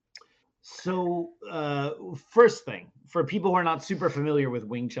 First thing, for people who are not super familiar with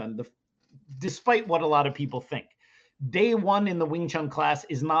Wing Chun, despite what a lot of people think, day one in the Wing Chun class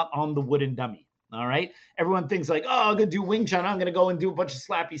is not on the wooden dummy. All right. Everyone thinks like, oh, I'm going to do Wing Chun. I'm going to go and do a bunch of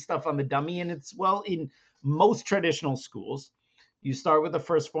slappy stuff on the dummy. And it's, well, in most traditional schools, you start with the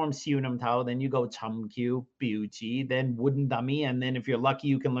first form Siunam Tao, then you go Chum Kyu, Biuji, then wooden dummy. And then if you're lucky,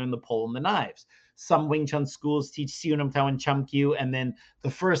 you can learn the pole and the knives. Some Wing Chun schools teach Siunam Tao and Chum Kyu, and then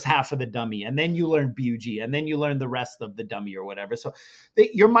the first half of the dummy. And then you learn Biuji, and then you learn the rest of the dummy or whatever. So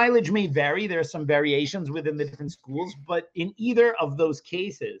your mileage may vary. There are some variations within the different schools, but in either of those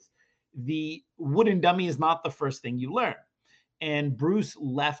cases, the wooden dummy is not the first thing you learn. And Bruce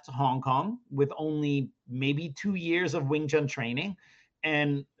left Hong Kong with only maybe 2 years of Wing Chun training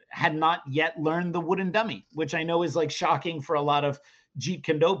and had not yet learned the wooden dummy, which I know is like shocking for a lot of Jeet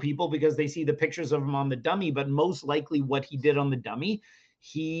Kune Do people because they see the pictures of him on the dummy. But most likely what he did on the dummy,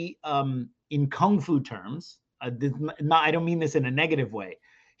 he, in Kung Fu terms, I don't mean this in a negative way,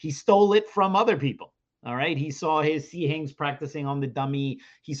 he stole it from other people. All right. He saw his Si-Hangs practicing on the dummy.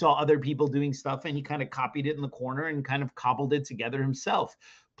 He saw other people doing stuff, and he kind of copied it in the corner and kind of cobbled it together himself.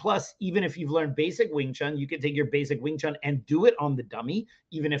 Plus, even if you've learned basic Wing Chun, you can take your basic Wing Chun and do it on the dummy,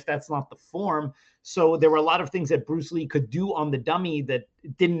 even if that's not the form. So there were a lot of things that Bruce Lee could do on the dummy that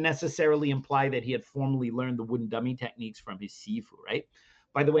didn't necessarily imply that he had formally learned the wooden dummy techniques from his Sifu, right?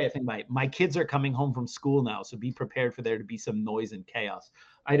 By the way, I think my kids are coming home from school now, so be prepared for there to be some noise and chaos.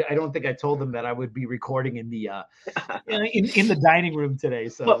 I don't think I told them that I would be recording in the in the dining room today.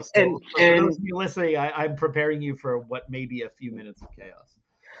 So, well, for those of you listening, I'm preparing you for what may be a few minutes of chaos.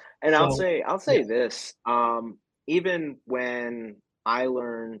 And I'll say this. Even when I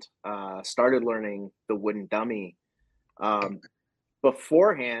started learning the wooden dummy,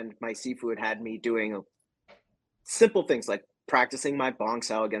 beforehand, my Sifu had me doing simple things like practicing my bong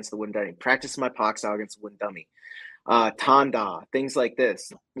sao against the wooden dummy, practicing my pak sao against the wooden dummy, tanda, things like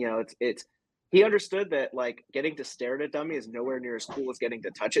this. It's he understood that like getting to stare at a dummy is nowhere near as cool as getting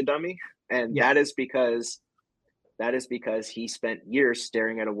to touch a dummy, and that is because he spent years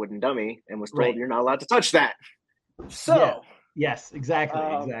staring at a wooden dummy and was told you're not allowed to touch that. So yes, exactly.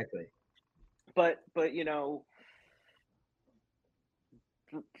 But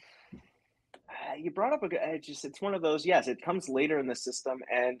you brought up it's one of those. Yes, it comes later in the system,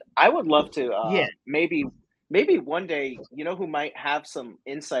 and I would love to. Maybe one day, who might have some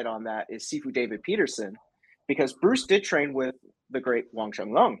insight on that is Sifu David Peterson, because Bruce did train with the great Wang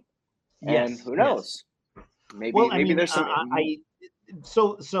Chunglong, and who knows? Maybe there's some.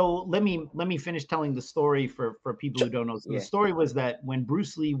 So let me finish telling the story for people who don't know. So the story was that when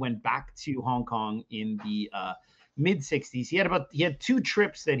Bruce Lee went back to Hong Kong in the mid 60s, he had 2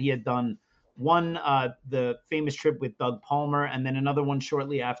 trips that he had done. One, the famous trip with Doug Palmer, and then another one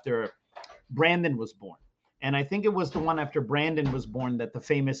shortly after Brandon was born. And I think it was the one after Brandon was born that the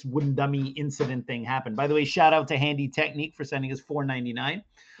famous wooden dummy incident thing happened. By the way, shout out to Handy Technique for sending us $4.99.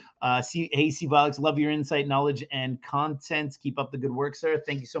 Hey, Steve Alex, love your insight, knowledge, and content. Keep up the good work, sir.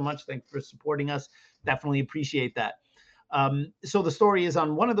 Thank you so much. Thanks for supporting us. Definitely appreciate that. So the story is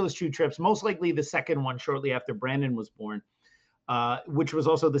on one of those 2 trips, most likely the second one shortly after Brandon was born, which was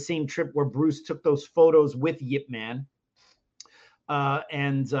also the same trip where Bruce took those photos with Yip Man.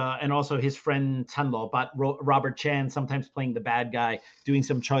 And also his friend Tanlo, but Robert Chan, sometimes playing the bad guy, doing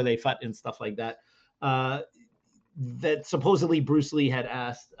some Choi Lei Fut and stuff like that. That supposedly Bruce Lee had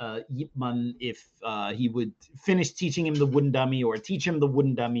asked Yip Man if he would finish teaching him the wooden dummy or teach him the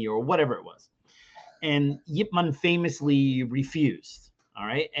wooden dummy or whatever it was. And Yip Man famously refused. All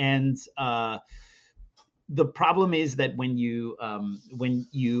right. And the problem is that when you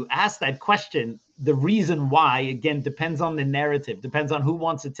ask that question, the reason why, again, depends on the narrative, depends on who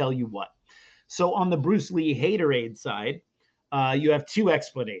wants to tell you what. So on the Bruce Lee haterade side, you have 2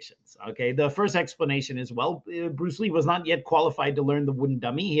 explanations. Okay, the first explanation is, well, Bruce Lee was not yet qualified to learn the wooden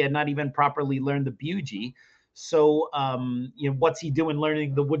dummy. He had not even properly learned the Biuji. So, what's he doing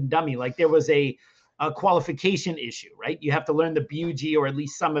learning the wooden dummy? Like there was a qualification issue, right? You have to learn the BUG or at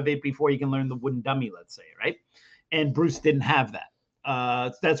least some of it before you can learn the wooden dummy, let's say, right? And Bruce didn't have that.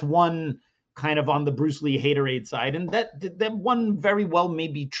 That's one kind of on the Bruce Lee haterade side, and that one very well may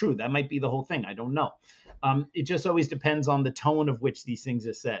be true. That might be the whole thing. I don't know. It just always depends on the tone of which these things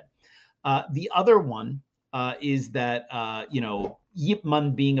are said. The other one is that Yip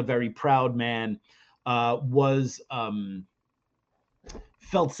Man, being a very proud man, was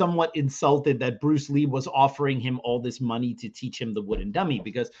felt somewhat insulted that Bruce Lee was offering him all this money to teach him the wooden dummy,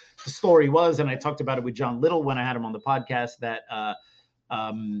 because the story was, and I talked about it with John Little when I had him on the podcast, that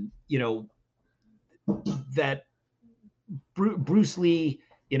that Bruce Lee,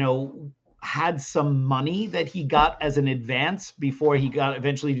 had some money that he got as an advance before he got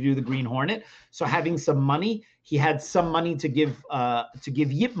eventually to do the Green Hornet. So having some money, he had some money to give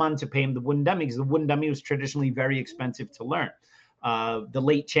Yip Man to pay him the wooden dummy, because the wooden dummy was traditionally very expensive to learn. The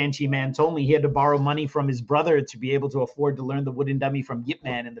late Chanchi Man told me he had to borrow money from his brother to be able to afford to learn the wooden dummy from Yip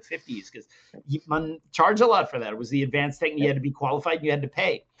Man in the 50s, because Yip Man charged a lot for that. It was the advanced technique. You had to be qualified and you had to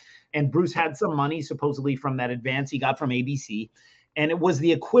pay. And Bruce had some money supposedly from that advance he got from ABC, and it was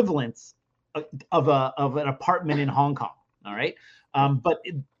the equivalent of an apartment in Hong Kong. All right, but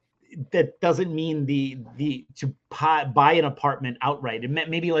that doesn't mean to buy an apartment outright. It meant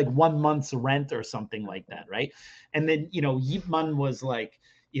maybe like 1 month's rent or something like that, right? And then Yip Man was like,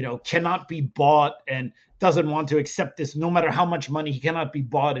 cannot be bought and doesn't want to accept this, no matter how much money. He cannot be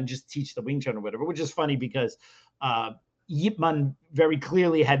bought and just teach the Wing Chun or whatever, which is funny because Yip Man very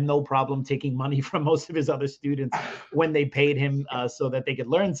clearly had no problem taking money from most of his other students when they paid him so that they could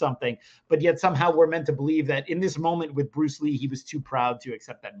learn something. But yet somehow we're meant to believe that in this moment with Bruce Lee, he was too proud to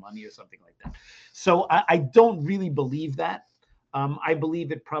accept that money or something like that. So I don't really believe that. I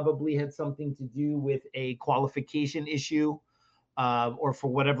believe it probably had something to do with a qualification issue, or for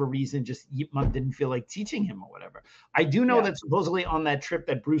whatever reason, just Yip Man didn't feel like teaching him or whatever. I do know that supposedly on that trip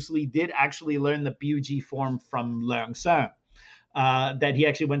that Bruce Lee did actually learn the BUG form from Leung Sung, that he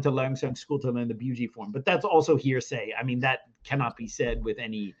actually went to Leung Sung school to learn the BUG form. But that's also hearsay. I mean, that cannot be said with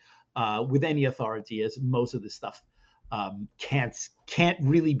any authority, as most of this stuff can't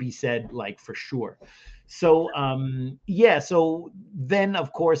really be said like for sure. So so then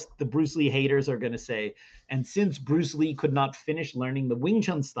of course the Bruce Lee haters are going to say, and since Bruce Lee could not finish learning the Wing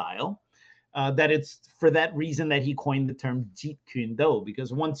Chun style, that it's for that reason that he coined the term Jeet Kune Do,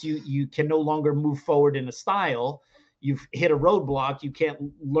 because once you can no longer move forward in a style, you've hit a roadblock, you can't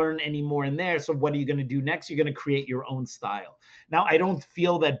learn anymore in there. So what are you going to do next? You're going to create your own style. Now, I don't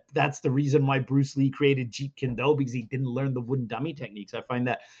feel that that's the reason why Bruce Lee created Jeet Kune Do, because he didn't learn the wooden dummy techniques. I find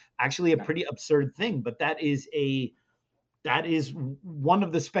that actually a pretty absurd thing, but that is one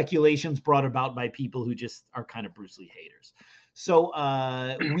of the speculations brought about by people who just are kind of Bruce Lee haters. So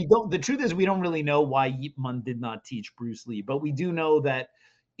the truth is we don't really know why Yip Man did not teach Bruce Lee, but we do know that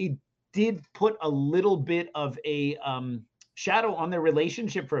it did put a little bit of a shadow on their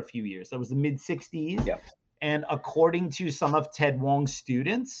relationship for a few years. That was the mid 60s. Yeah. And according to some of Ted Wong's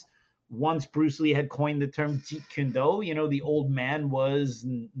students, once Bruce Lee had coined the term Jeet Kune Do, the old man was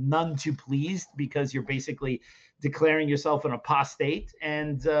none too pleased, because you're basically declaring yourself an apostate,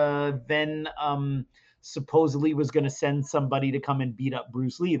 and then supposedly was going to send somebody to come and beat up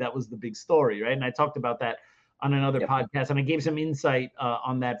Bruce Lee. That was the big story, right? And I talked about that on another podcast, and I gave some insight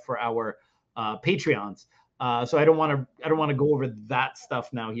on that for our Patreons. So I don't want to go over that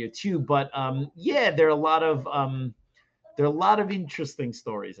stuff now here too, but there are a lot of interesting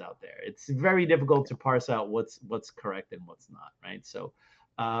stories out there. It's very difficult to parse out what's correct and what's not, right? So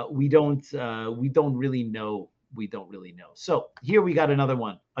we don't really know. We don't really know. So here we got another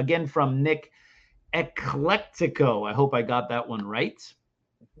one again from Nick Eclectico. I hope I got that one right.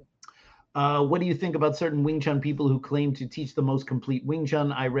 What do you think about certain Wing Chun people who claim to teach the most complete Wing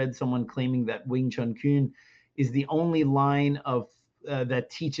Chun? I read someone claiming that Wing Chun Kune is the only line of that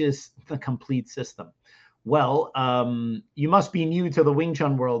teaches the complete system. Well, you must be new to the Wing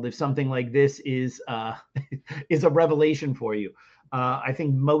Chun world if something like this is is a revelation for you. I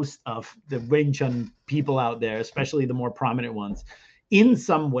think most of the Wing Chun people out there, especially the more prominent ones, in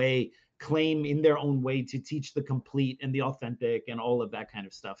some way claim in their own way to teach the complete and the authentic and all of that kind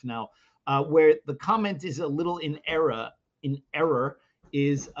of stuff. Now, where the comment is a little in error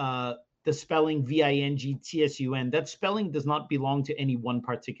is the spelling Vingtsun. That spelling does not belong to any one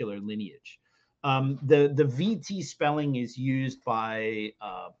particular lineage. The VT spelling is used by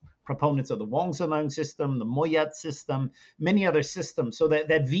proponents of the Wong Sunang system, the Moyat system, many other systems. So that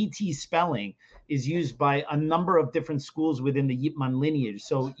VT spelling is used by a number of different schools within the Yip Man lineage.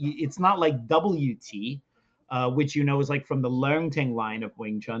 So it's not like WT, which is like from the Leung Teng line of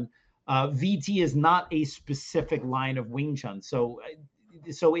Wing Chun. VT is not a specific line of Wing Chun. So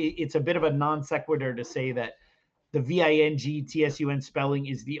it's a bit of a non sequitur to say that the VING spelling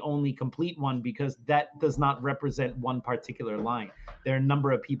is the only complete one, because that does not represent one particular line. There are a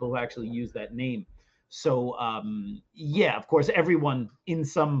number of people who actually use that name. So yeah, of course, everyone in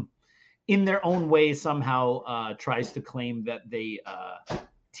their own way somehow tries to claim that they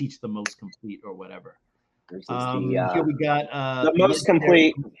teach the most complete or whatever. Here we got the most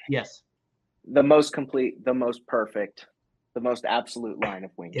complete. Yes. The most complete, the most perfect, the most absolute line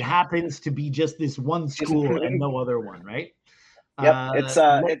of Wing Chun. It happens to be just this one school and no other one, right? Yep.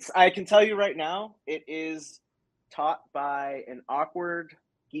 It's I can tell you right now, it is taught by an awkward,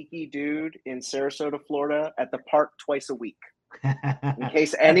 geeky dude in Sarasota, Florida at the park twice a week. In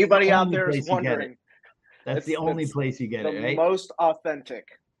case anybody out there is wondering. That's the only place you get it, right? The most authentic.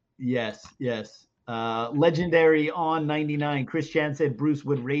 Yes. Legendary on 99. Chris Chan said Bruce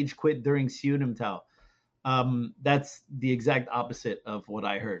would rage quit during Siunam Tao. That's the exact opposite of what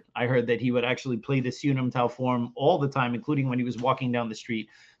I heard. I heard that he would actually play the Siunam Tao form all the time, including when he was walking down the street.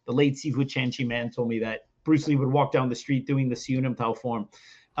 The late Sifu Chanchi Man told me that Bruce Lee would walk down the street doing the Siunam Tao form.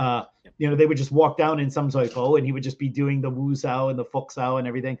 They would just walk down in some Zoifo, and he would just be doing the Wu Sao and the Fok Sao and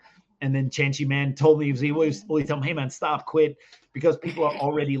everything. And then Chanchi Man told me, he always tell him, hey man, stop, quit, because people are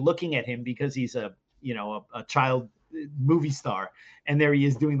already looking at him because he's a child movie star, and there he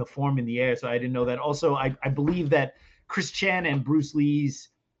is doing the form in the air. So I didn't know that. Also, I believe that Chris Chan and Bruce Lee's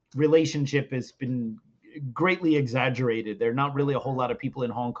relationship has been greatly exaggerated. There are not really a whole lot of people in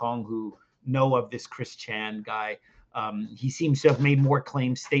Hong Kong who know of this Chris Chan guy. He seems to have made more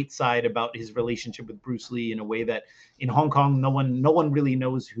claims stateside about his relationship with Bruce Lee in a way that in Hong Kong, no one really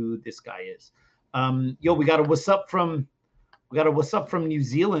knows who this guy is. We got a what's up from New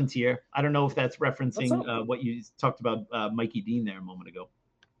Zealand here. I don't know if that's referencing what you talked about, Mikey Dean there a moment ago.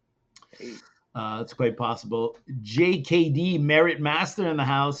 It's quite possible. JKD Merit Master in the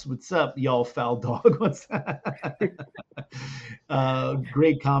house. What's up, y'all foul dog? What's that?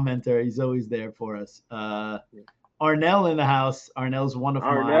 Great commenter. He's always there for us. Arnell in the house. Arnell's one of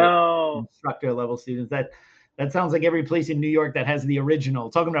my instructor level students. That sounds like every place in New York that has the original.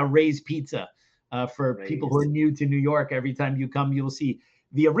 Talking about Ray's Pizza. For people who are new to New York, every time you come, you'll see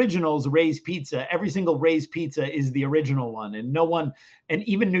the original's Ray's Pizza. Every single Ray's Pizza is the original one. And no one, and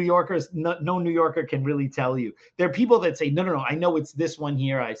even New Yorkers, no New Yorker can really tell you. There are people that say, no, I know it's this one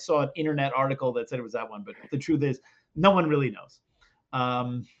here. I saw an internet article that said it was that one. But the truth is, no one really knows.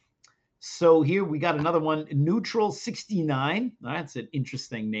 So here we got another one, Neutral 69. That's an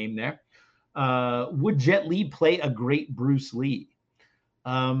interesting name there. Would Jet Li play a great Bruce Lee?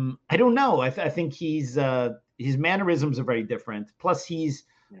 I don't know. I think his mannerisms are very different. Plus, he's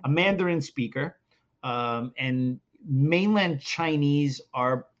a Mandarin speaker, and mainland Chinese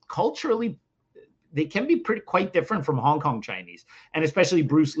are culturally, they can be quite different from Hong Kong Chinese, and especially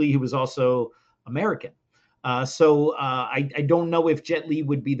Bruce Lee, who was also American. So I don't know if Jet Li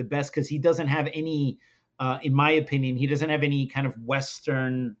would be the best, because he doesn't have any, in my opinion, he doesn't have any kind of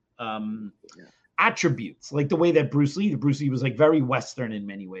Western attributes like the way that Bruce Lee was like very Western in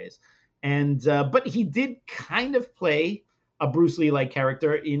many ways. And but he did kind of play a Bruce Lee like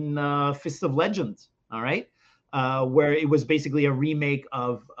character in Fist of Legends, all right, where it was basically a remake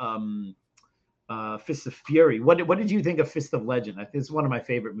of Fist of Fury. What did you think of Fist of Legend? I think it's one of my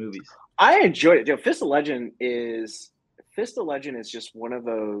favorite movies. I enjoyed it. Fist of Legend is just one of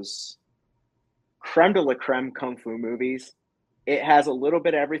those creme de la creme kung fu movies. It has a little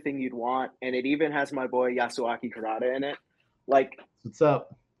bit of everything you'd want, and it even has my boy Yasuaki Kurata in it. Like, what's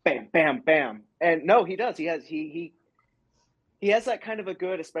up? Bam, bam, bam. And no, he does. He has that kind of a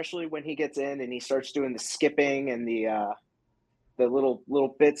good, especially when he gets in and he starts doing the skipping and the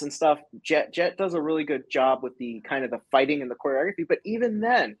little bits and stuff. Jet does a really good job with the kind of the fighting and the choreography. But even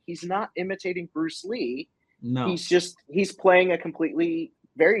then, he's not imitating Bruce Lee. No, he's playing a completely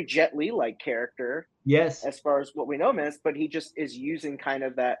very Jet Li like character. Yes, as far as what we know him as, but he just is using kind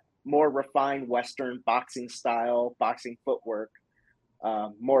of that more refined Western boxing style, boxing footwork,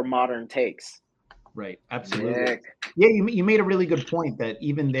 more modern takes. Right, absolutely. Yeah, you made a really good point that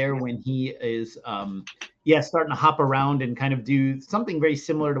even there when he is, starting to hop around and kind of do something very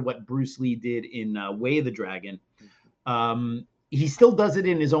similar to what Bruce Lee did in Way of the Dragon, he still does it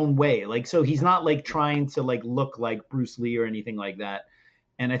in his own way. Like, so he's not like trying to like look like Bruce Lee or anything like that.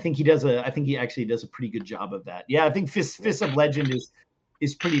 And I think he actually does a pretty good job of that. Yeah, I think Fist of Legend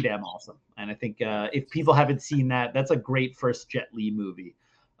is pretty damn awesome. And I think if people haven't seen that, that's a great first Jet Li movie.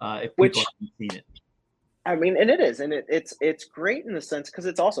 If people haven't seen it. I mean, and it is, and it's great in the sense because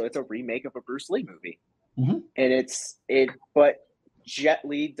it's a remake of a Bruce Lee movie. Mm-hmm. But Jet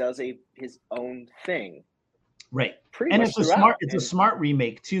Li does his own thing. Right. Pretty And much it's a throughout. smart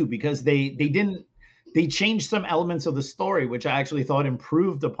remake too, because they changed some elements of the story, which I actually thought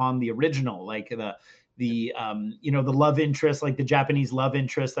improved upon the original, like the love interest, like the Japanese love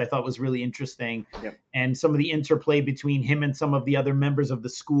interest, I thought was really interesting. Yep. And some of the interplay between him and some of the other members of the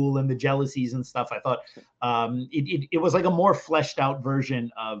school and the jealousies and stuff. I thought it was like a more fleshed out version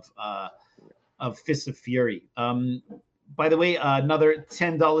of Fists of Fury. By the way, another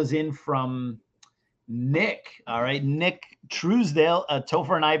 $10 in from Nick. All right, Nick Truesdale.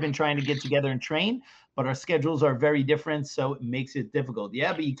 Topher and I have been trying to get together and train, but our schedules are very different, so it makes it difficult.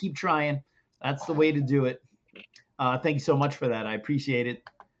 Yeah, but you keep trying. That's the way to do it. Thank you so much for that. I appreciate it.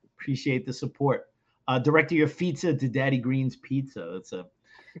 Appreciate the support. Direct your pizza to Daddy Green's Pizza. That's a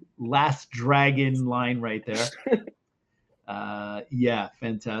Last Dragon line right there. Yeah,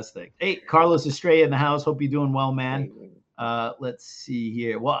 fantastic. Hey, Carlos Estrella in the house. Hope you're doing well, man. Let's see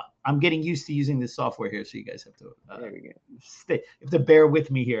here. Well, I'm getting used to using this software here, so you guys have to have to bear with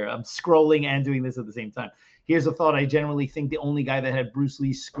me here. I'm scrolling and doing this at the same time. Here's a thought. I generally think the only guy that had Bruce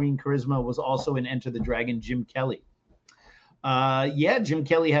Lee's screen charisma was also in Enter the Dragon, Jim Kelly. Yeah, Jim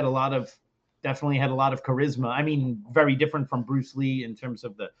Kelly definitely had a lot of charisma. I mean, very different from Bruce Lee in terms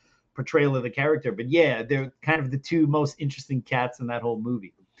of the portrayal of the character. But yeah, they're kind of the two most interesting cats in that whole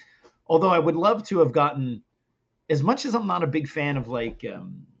movie. Although I would love to have gotten, as much as I'm not a big fan of like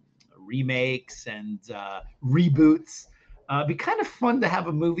remakes and reboots, it'd be kind of fun to have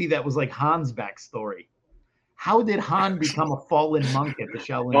a movie that was like Han's backstory. How did Han become a fallen monk at the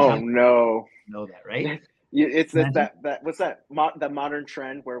Shaolin Oh Temple? no, You know that, right? It's that what's that the modern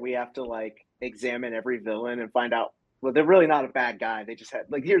trend where we have to like examine every villain and find out, well, they're really not a bad guy. They just had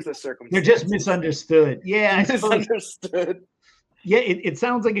like, here's the circumstance. They're just misunderstood. Yeah, I suppose. Misunderstood. Yeah, it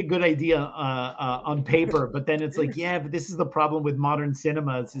sounds like a good idea on paper, but then it's like, yeah, but this is the problem with modern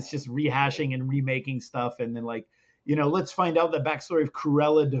cinemas. It's just rehashing and remaking stuff, and then like, let's find out the backstory of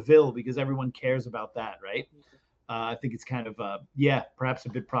Cruella de Vil because everyone cares about that, right? I think it's kind of perhaps a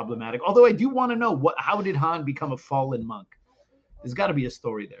bit problematic. Although I do want to know how did Han become a fallen monk? There's got to be a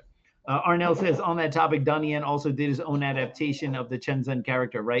story there. Arnell says on that topic, Donnie Yen also did his own adaptation of the Chen Zhen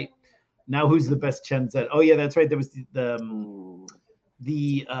character, right? Now who's the best Chen Zhen? Oh yeah, that's right. There was the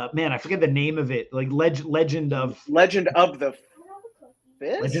man, I forget the name of it. Like Legend of the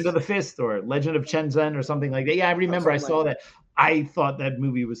Fist? Legend of the Fist or Legend of Chen Zhen or something like that. Yeah, I remember I saw that. I thought that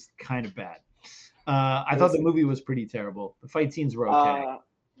movie was kind of bad. I thought the movie was pretty terrible. The fight scenes were okay.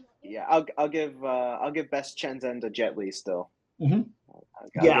 Yeah, I'll give best Chen Zhen to Jet Li still. Mm-hmm.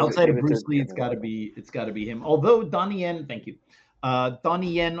 Yeah, outside of Bruce Lee, it's got to be him. Although Donnie Yen, thank you.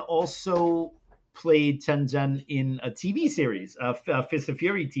 Donnie Yen also played Chen Zhen in a TV series, Fist of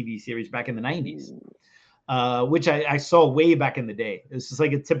Fury TV series back in the 90s, which I saw way back in the day. This is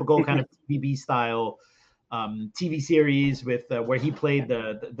like a typical kind of TVB style TV series with where he played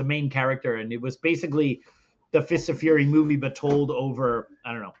the main character, and it was basically the Fist of Fury movie, but told over,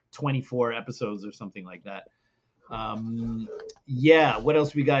 I don't know, 24 episodes or something like that. Yeah, what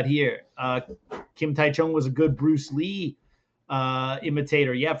else we got here? Kim Tai-chung was a good Bruce Lee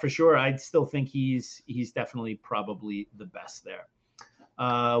imitator. Yeah, for sure. I still think he's definitely probably the best there.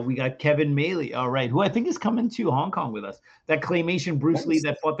 We got Kevin Maley, all right, who I think is coming to Hong Kong with us. That claymation Bruce Lee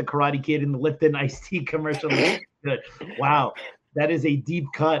that fought the Karate Kid in the Lipton iced tea commercial. Good. Wow, that is a deep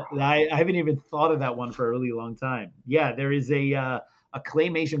cut. I haven't even thought of that one for a really long time. Yeah, there is a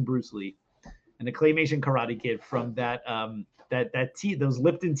claymation Bruce Lee and a claymation Karate Kid from that tea, those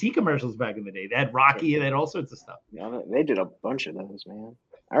Lipton tea commercials back in the day. They had Rocky, they had all sorts of stuff. Yeah, they did a bunch of those, man.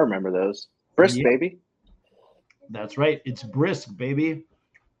 I remember those. Brisk, baby. That's right. It's brisk, baby.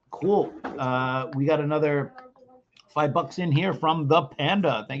 Cool. We got another $5 in here from the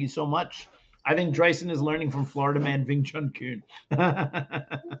Panda. Thank you so much. I think Dryson is learning from Florida man Ving Chun Kun.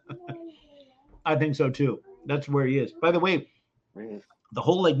 I think so too. That's where he is. By the way, the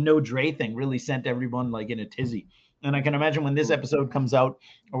whole like no Dre thing really sent everyone like in a tizzy. And I can imagine when this episode comes out,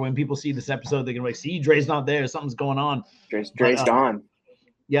 or when people see this episode, they're gonna be like, see, Dre's not there, something's going on. Dre's gone.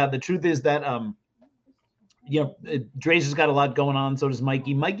 Yeah, the truth is that Dre's has got a lot going on. So does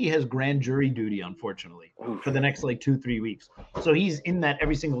Mikey. Mikey has grand jury duty, unfortunately, for the next like 2-3 weeks. So he's in that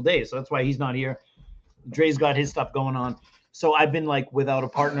every single day. So that's why he's not here. Dre's got his stuff going on. So I've been like without a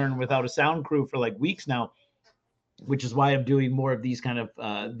partner and without a sound crew for like weeks now, which is why I'm doing more of these kind of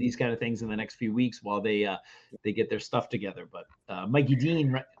things in the next few weeks while they get their stuff together. But Mikey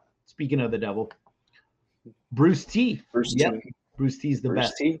Dean, speaking of the devil, Bruce T. Bruce T's the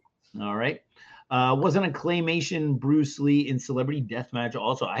best. T. All right. Wasn't a claymation Bruce Lee in Celebrity Deathmatch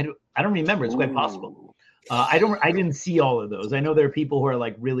also? I don't remember. It's quite possible. I didn't see all of those. I know there are people who are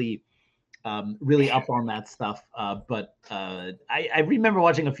like really up on that stuff. But I remember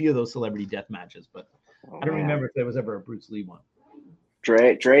watching a few of those celebrity death matches, but I don't remember if there was ever a Bruce Lee one.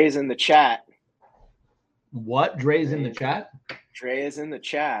 Dre's in the chat. What? Dre's in the chat? Dre is in the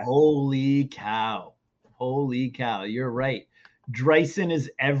chat. Holy cow. Holy cow. You're right. Dryson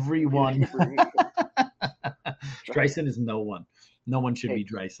is everyone. Dryson is no one. No one should be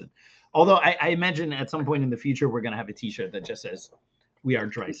Dryson. Although I imagine at some point in the future, we're going to have a t-shirt that just says, "We are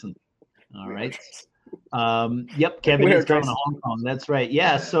Dryson." All right. Yep. Kevin is coming to Hong Kong. That's right.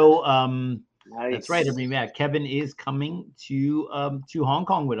 Yeah. So nice. That's right. Kevin is coming to Hong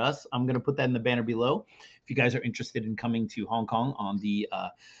Kong with us. I'm going to put that in the banner below. If you guys are interested in coming to Hong Kong on the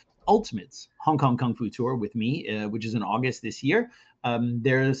Ultimates Hong Kong Kung Fu Tour with me, which is in August this year.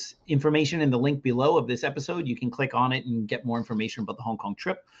 There's information in the link below of this episode. You can click on it and get more information about the Hong Kong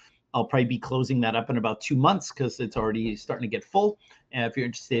trip. I'll probably be closing that up in about 2 months because it's already starting to get full. If you're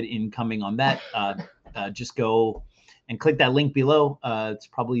interested in coming on that, just go and click that link below. It's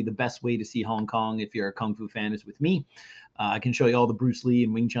probably the best way to see Hong Kong if you're a Kung Fu fan is with me. I can show you all the Bruce Lee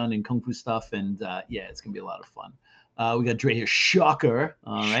and Wing Chun and Kung Fu stuff. And yeah, it's going to be a lot of fun. We got Dre here. Shocker.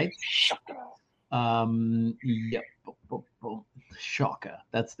 All right. Shocker. Yep. Shocker.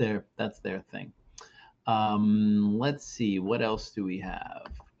 That's their thing. Let's see. What else do we have?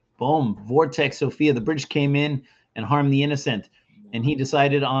 Boom. Vortex Sophia. The British came in and harmed the innocent. And he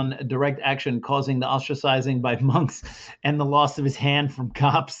decided on direct action, causing the ostracizing by monks and the loss of his hand from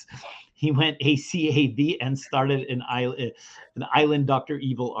cops. He went ACAB and started an island Dr.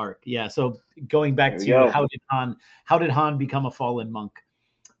 Evil arc. Yeah. So going back to how did Han become a fallen monk?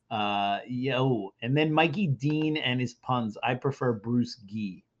 And then Mikey Dean and his puns. I prefer Bruce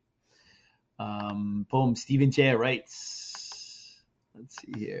Gee. Boom. Stephen J. writes. Let's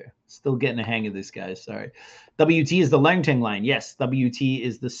see here. Still getting the hang of this, guys. Sorry. WT is the Leungting line. Yes, WT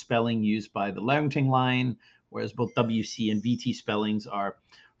is the spelling used by the Leungting line, whereas both WC and VT spellings are,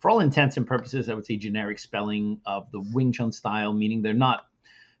 for all intents and purposes, I would say generic spelling of the Wing Chun style, meaning they're not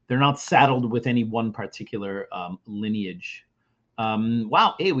saddled with any one particular lineage.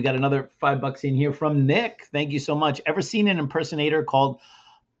 Wow. Hey, we got another $5 in here from Nick. Thank you so much. Ever seen an impersonator called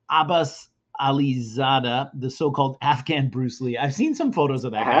Abbas Alizada, the so-called Afghan Bruce Lee? I've seen some photos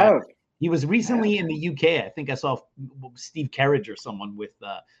of that guy. He was recently in the UK. I think I saw Steve Carriage or someone with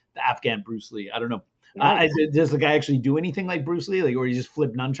the Afghan Bruce Lee. I don't know. Nice. Does the guy actually do anything like Bruce Lee, or he just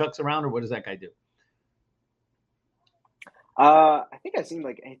flip nunchucks around, or what does that guy do? I think I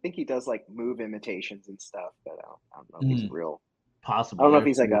think he does like move imitations and stuff, but I don't know if he's real. Possible. I don't know if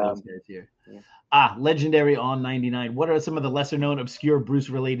he's like here. Legendary on 99. What are some of the lesser known obscure Bruce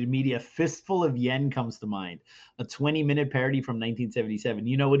related media? Fistful of Yen comes to mind. A 20-minute parody from 1977.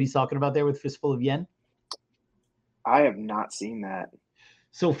 You know what he's talking about there with Fistful of Yen? I have not seen that.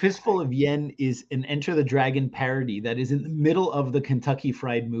 So Fistful of Yen is an Enter the Dragon parody that is in the middle of the Kentucky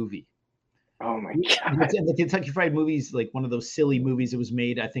Fried Movie. Oh my God. And the Kentucky Fried Movie is like one of those silly movies. It was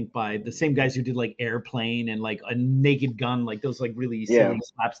made, I think, by the same guys who did like Airplane and like A Naked Gun, like those like really silly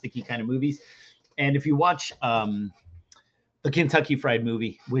slapsticky kind of movies. And if you watch the Kentucky Fried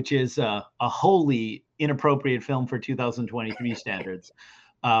Movie, which is a wholly inappropriate film for 2023 standards,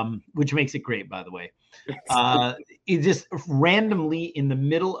 which makes it great, by the way. It just randomly in the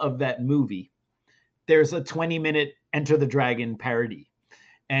middle of that movie, there's a 20-minute Enter the Dragon parody.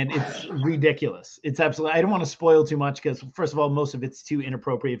 And it's ridiculous. It's absolutely, I don't want to spoil too much because, first of all, most of it's too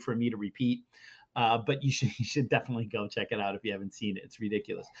inappropriate for me to repeat. But you should definitely go check it out if you haven't seen it. It's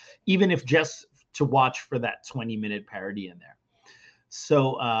ridiculous. Even if just to watch for that 20-minute parody in there.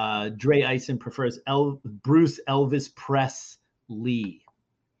 So Dre Ison prefers Bruce Elvis Press Lee.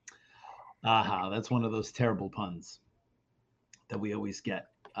 That's one of those terrible puns that we always get.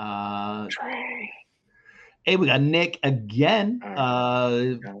 Dre. Hey, we got Nick again.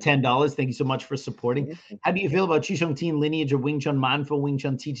 $10. Thank you so much for supporting. How do you feel about Chishong Teen lineage of Wing Chun? Manfo Wing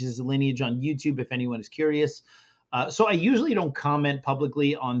Chun teaches his lineage on YouTube, if anyone is curious. So I usually don't comment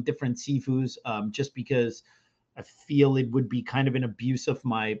publicly on different Sifus just because I feel it would be kind of an abuse of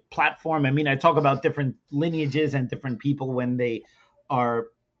my platform. I mean, I talk about different lineages and different people when they are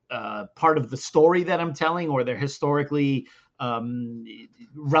part of the story that I'm telling, or they're historically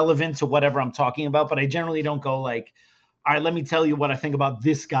relevant to whatever I'm talking about, but I generally don't go like, all right, let me tell you what I think about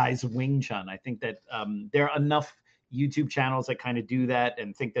this guy's Wing Chun. I think that there are enough YouTube channels that kind of do that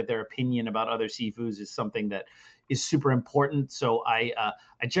and think that their opinion about other Sifus is something that is super important. So I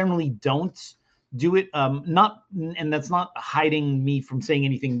generally don't do it. And that's not hiding me from saying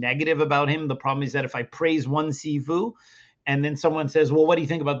anything negative about him. The problem is that if I praise one Sifu and then someone says, well, what do you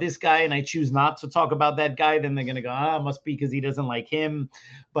think about this guy? And I choose not to talk about that guy, then they're going to go, it must be because he doesn't like him,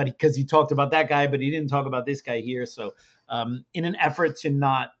 but because he talked about that guy, but he didn't talk about this guy here. So in an effort to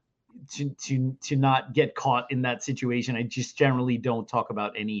not get caught in that situation, I just generally don't talk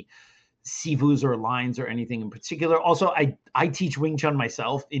about any sifus or lines or anything in particular. Also, I teach Wing Chun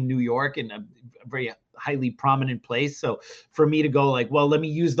myself in New York in a very highly prominent place. So for me to go like, well, let me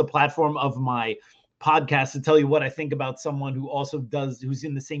use the platform of my podcast to tell you what I think about someone who also who's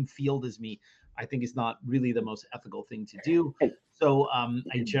in the same field as me, I think is not really the most ethical thing to do. So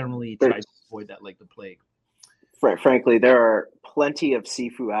I generally try to avoid that like the plague. Frankly, there are plenty of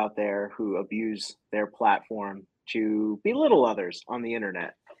sifu out there who abuse their platform to belittle others on the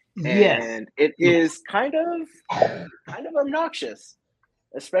internet. Yes. And it is kind of obnoxious,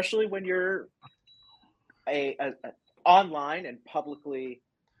 especially when you're a online and publicly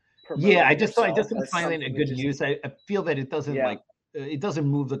promoting. Yeah, I just don't find it a good use. I feel that it doesn't it doesn't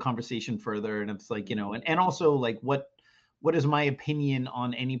move the conversation further. And it's like, and also like what does my opinion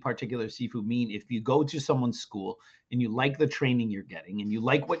on any particular sifu mean? If you go to someone's school and you like the training you're getting and you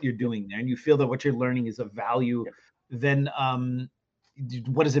like what you're doing there and you feel that what you're learning is of value, then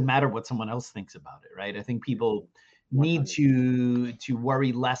what does it matter what someone else thinks about it, right? I think people need to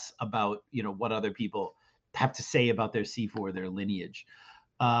worry less about, what other people have to say about their sifu or their lineage.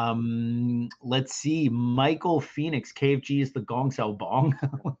 Let's see. Michael Phoenix, KFG is the Gong Xiao Bong.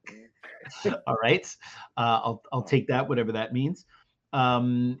 All right. I'll take that, whatever that means.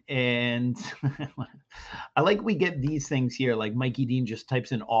 And I like we get these things here, like Mikey Dean just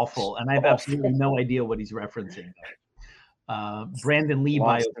types in awful, and I have absolutely no idea what he's referencing. Brandon Lee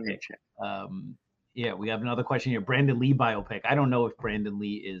biopic. Yeah, we have another question here. Brandon Lee biopic. I don't know if Brandon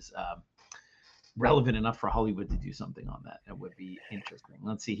Lee is relevant enough for Hollywood to do something on that. That would be interesting.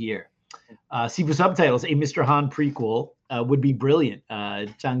 Let's see here. Sifu subtitles, a Mr. Han prequel would be brilliant.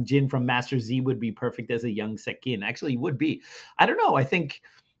 Zhang Jin from Master Z would be perfect as a young Sekin. Actually, would be. I don't know. I think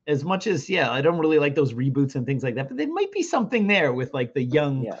as much as, I don't really like those reboots and things like that, but there might be something there with like the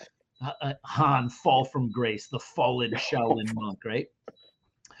young Han fall from grace, the fallen Shaolin monk, right?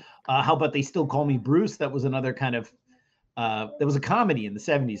 How about They Still Call Me Bruce? That was another kind of, there was a comedy in the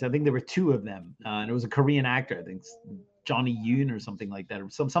 70s. I think there were two of them. And it was a Korean actor. I think Johnny Yoon or something like that, or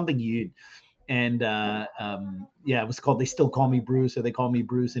something Yoon. And it was called They Still Call Me Bruce, or They Call Me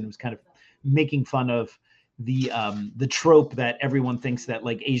Bruce. And it was kind of making fun of the trope that everyone thinks that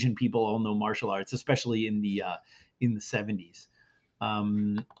like Asian people all know martial arts, especially in the 70s.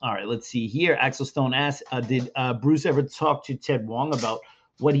 All right, let's see here. Axel Stone asks, did Bruce ever talk to Ted Wong about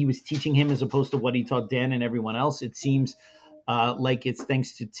what he was teaching him as opposed to what he taught Dan and everyone else? It seems like it's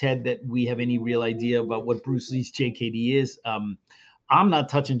thanks to Ted that we have any real idea about what Bruce Lee's JKD is. I'm not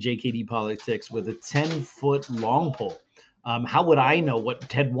touching JKD politics with a 10-foot long pole. How would I know what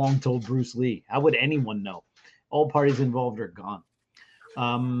Ted Wong told Bruce Lee? How would anyone know? All parties involved are gone.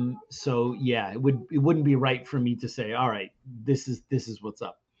 So yeah, it wouldn't be right for me to say, all right, this is what's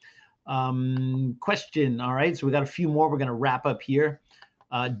up. Question. All right. So we got a few more. We're going to wrap up here.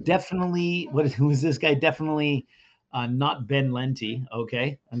 Definitely. Who is this guy? Definitely not Ben Lenti.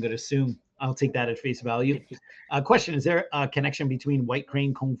 Okay. I'm going to assume I'll take that at face value. Question. Is there a connection between White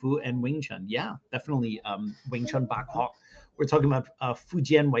Crane Kung Fu and Wing Chun? Yeah, definitely. Wing Chun Bak Hawk. We're talking about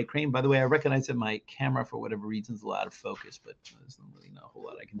Fujian White Crane. By the way, I recognize that my camera, for whatever reason, is a lot out of focus, but there's not really a whole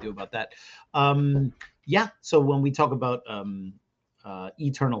lot I can do about that. So when we talk about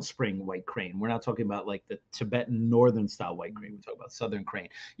Eternal Spring White Crane, we're not talking about like the Tibetan Northern style White Crane. We're talking about Southern Crane.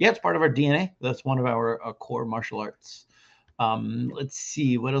 Yeah, it's part of our DNA. That's one of our core martial arts. Let's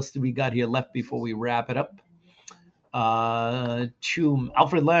see. What else do we got here left before we wrap it up?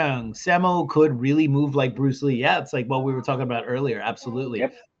 Alfred Lang, Sammo could really move like Bruce Lee. Yeah, it's like what we were talking about earlier. Absolutely.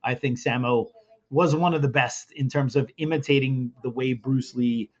 Yep. I think Sammo was one of the best in terms of imitating the way Bruce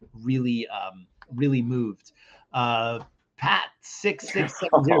Lee really moved. Pat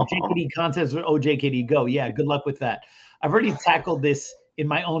 6670 JKD contest with JKD go. Yeah, good luck with that. I've already tackled this in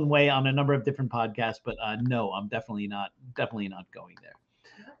my own way on a number of different podcasts, but no, I'm definitely not going there.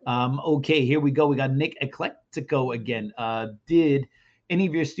 Okay, here we go. We got Nick Eclectico again. Did any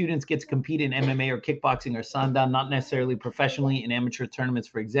of your students get to compete in MMA or kickboxing or Sandan, not necessarily professionally, in amateur tournaments,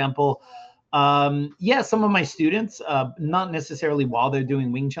 for example? Yeah, some of my students, not necessarily while they're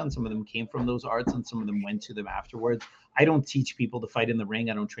doing Wing Chun. Some of them came from those arts and some of them went to them afterwards. I don't teach people to fight in the ring.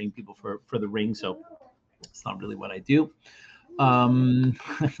 I don't train people for the ring, so it's not really what I do. One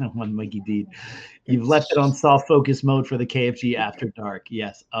Mikey Deed. You've left it on soft focus mode for the KFG After Dark.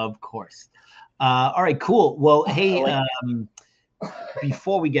 Yes, of course. All right, cool. Well, hey,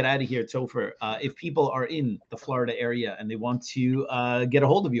 before we get out of here, Topher, if people are in the Florida area and they want to get a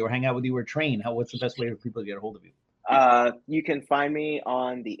hold of you or hang out with you or train, what's the best way for people to get a hold of you? You can find me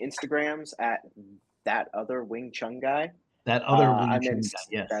on the Instagrams at that other Wing Chun guy. That other Wing Chun guy,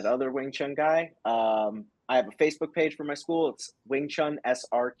 yes. That other Wing Chun guy. I have a Facebook page for my school. It's Wing Chun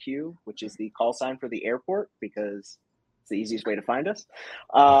SRQ, which is the call sign for the airport because it's the easiest way to find us.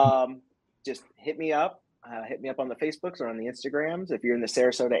 Just hit me up. Hit me up on the Facebooks or on the Instagrams. If you're in the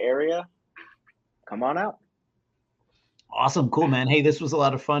Sarasota area, come on out. Awesome. Cool, man. Hey, this was a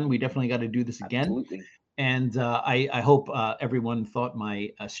lot of fun. We definitely got to do this again. Absolutely. And I hope everyone thought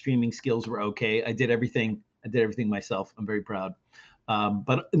my streaming skills were okay. I did everything myself. I'm very proud.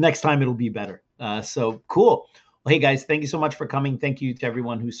 But next time it'll be better. So cool. Well, hey guys, thank you so much for coming. Thank you to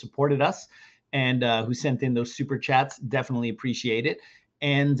everyone who supported us and who sent in those super chats. Definitely appreciate it.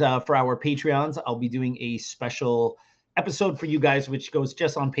 And for our Patreons, I'll be doing a special episode for you guys, which goes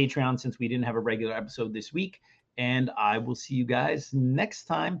just on Patreon since we didn't have a regular episode this week. And I will see you guys next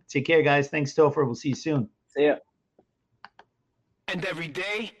time. Take care, guys. Thanks, Topher. We'll see you soon. See ya. And every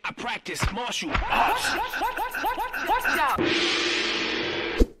day I practice martial arts.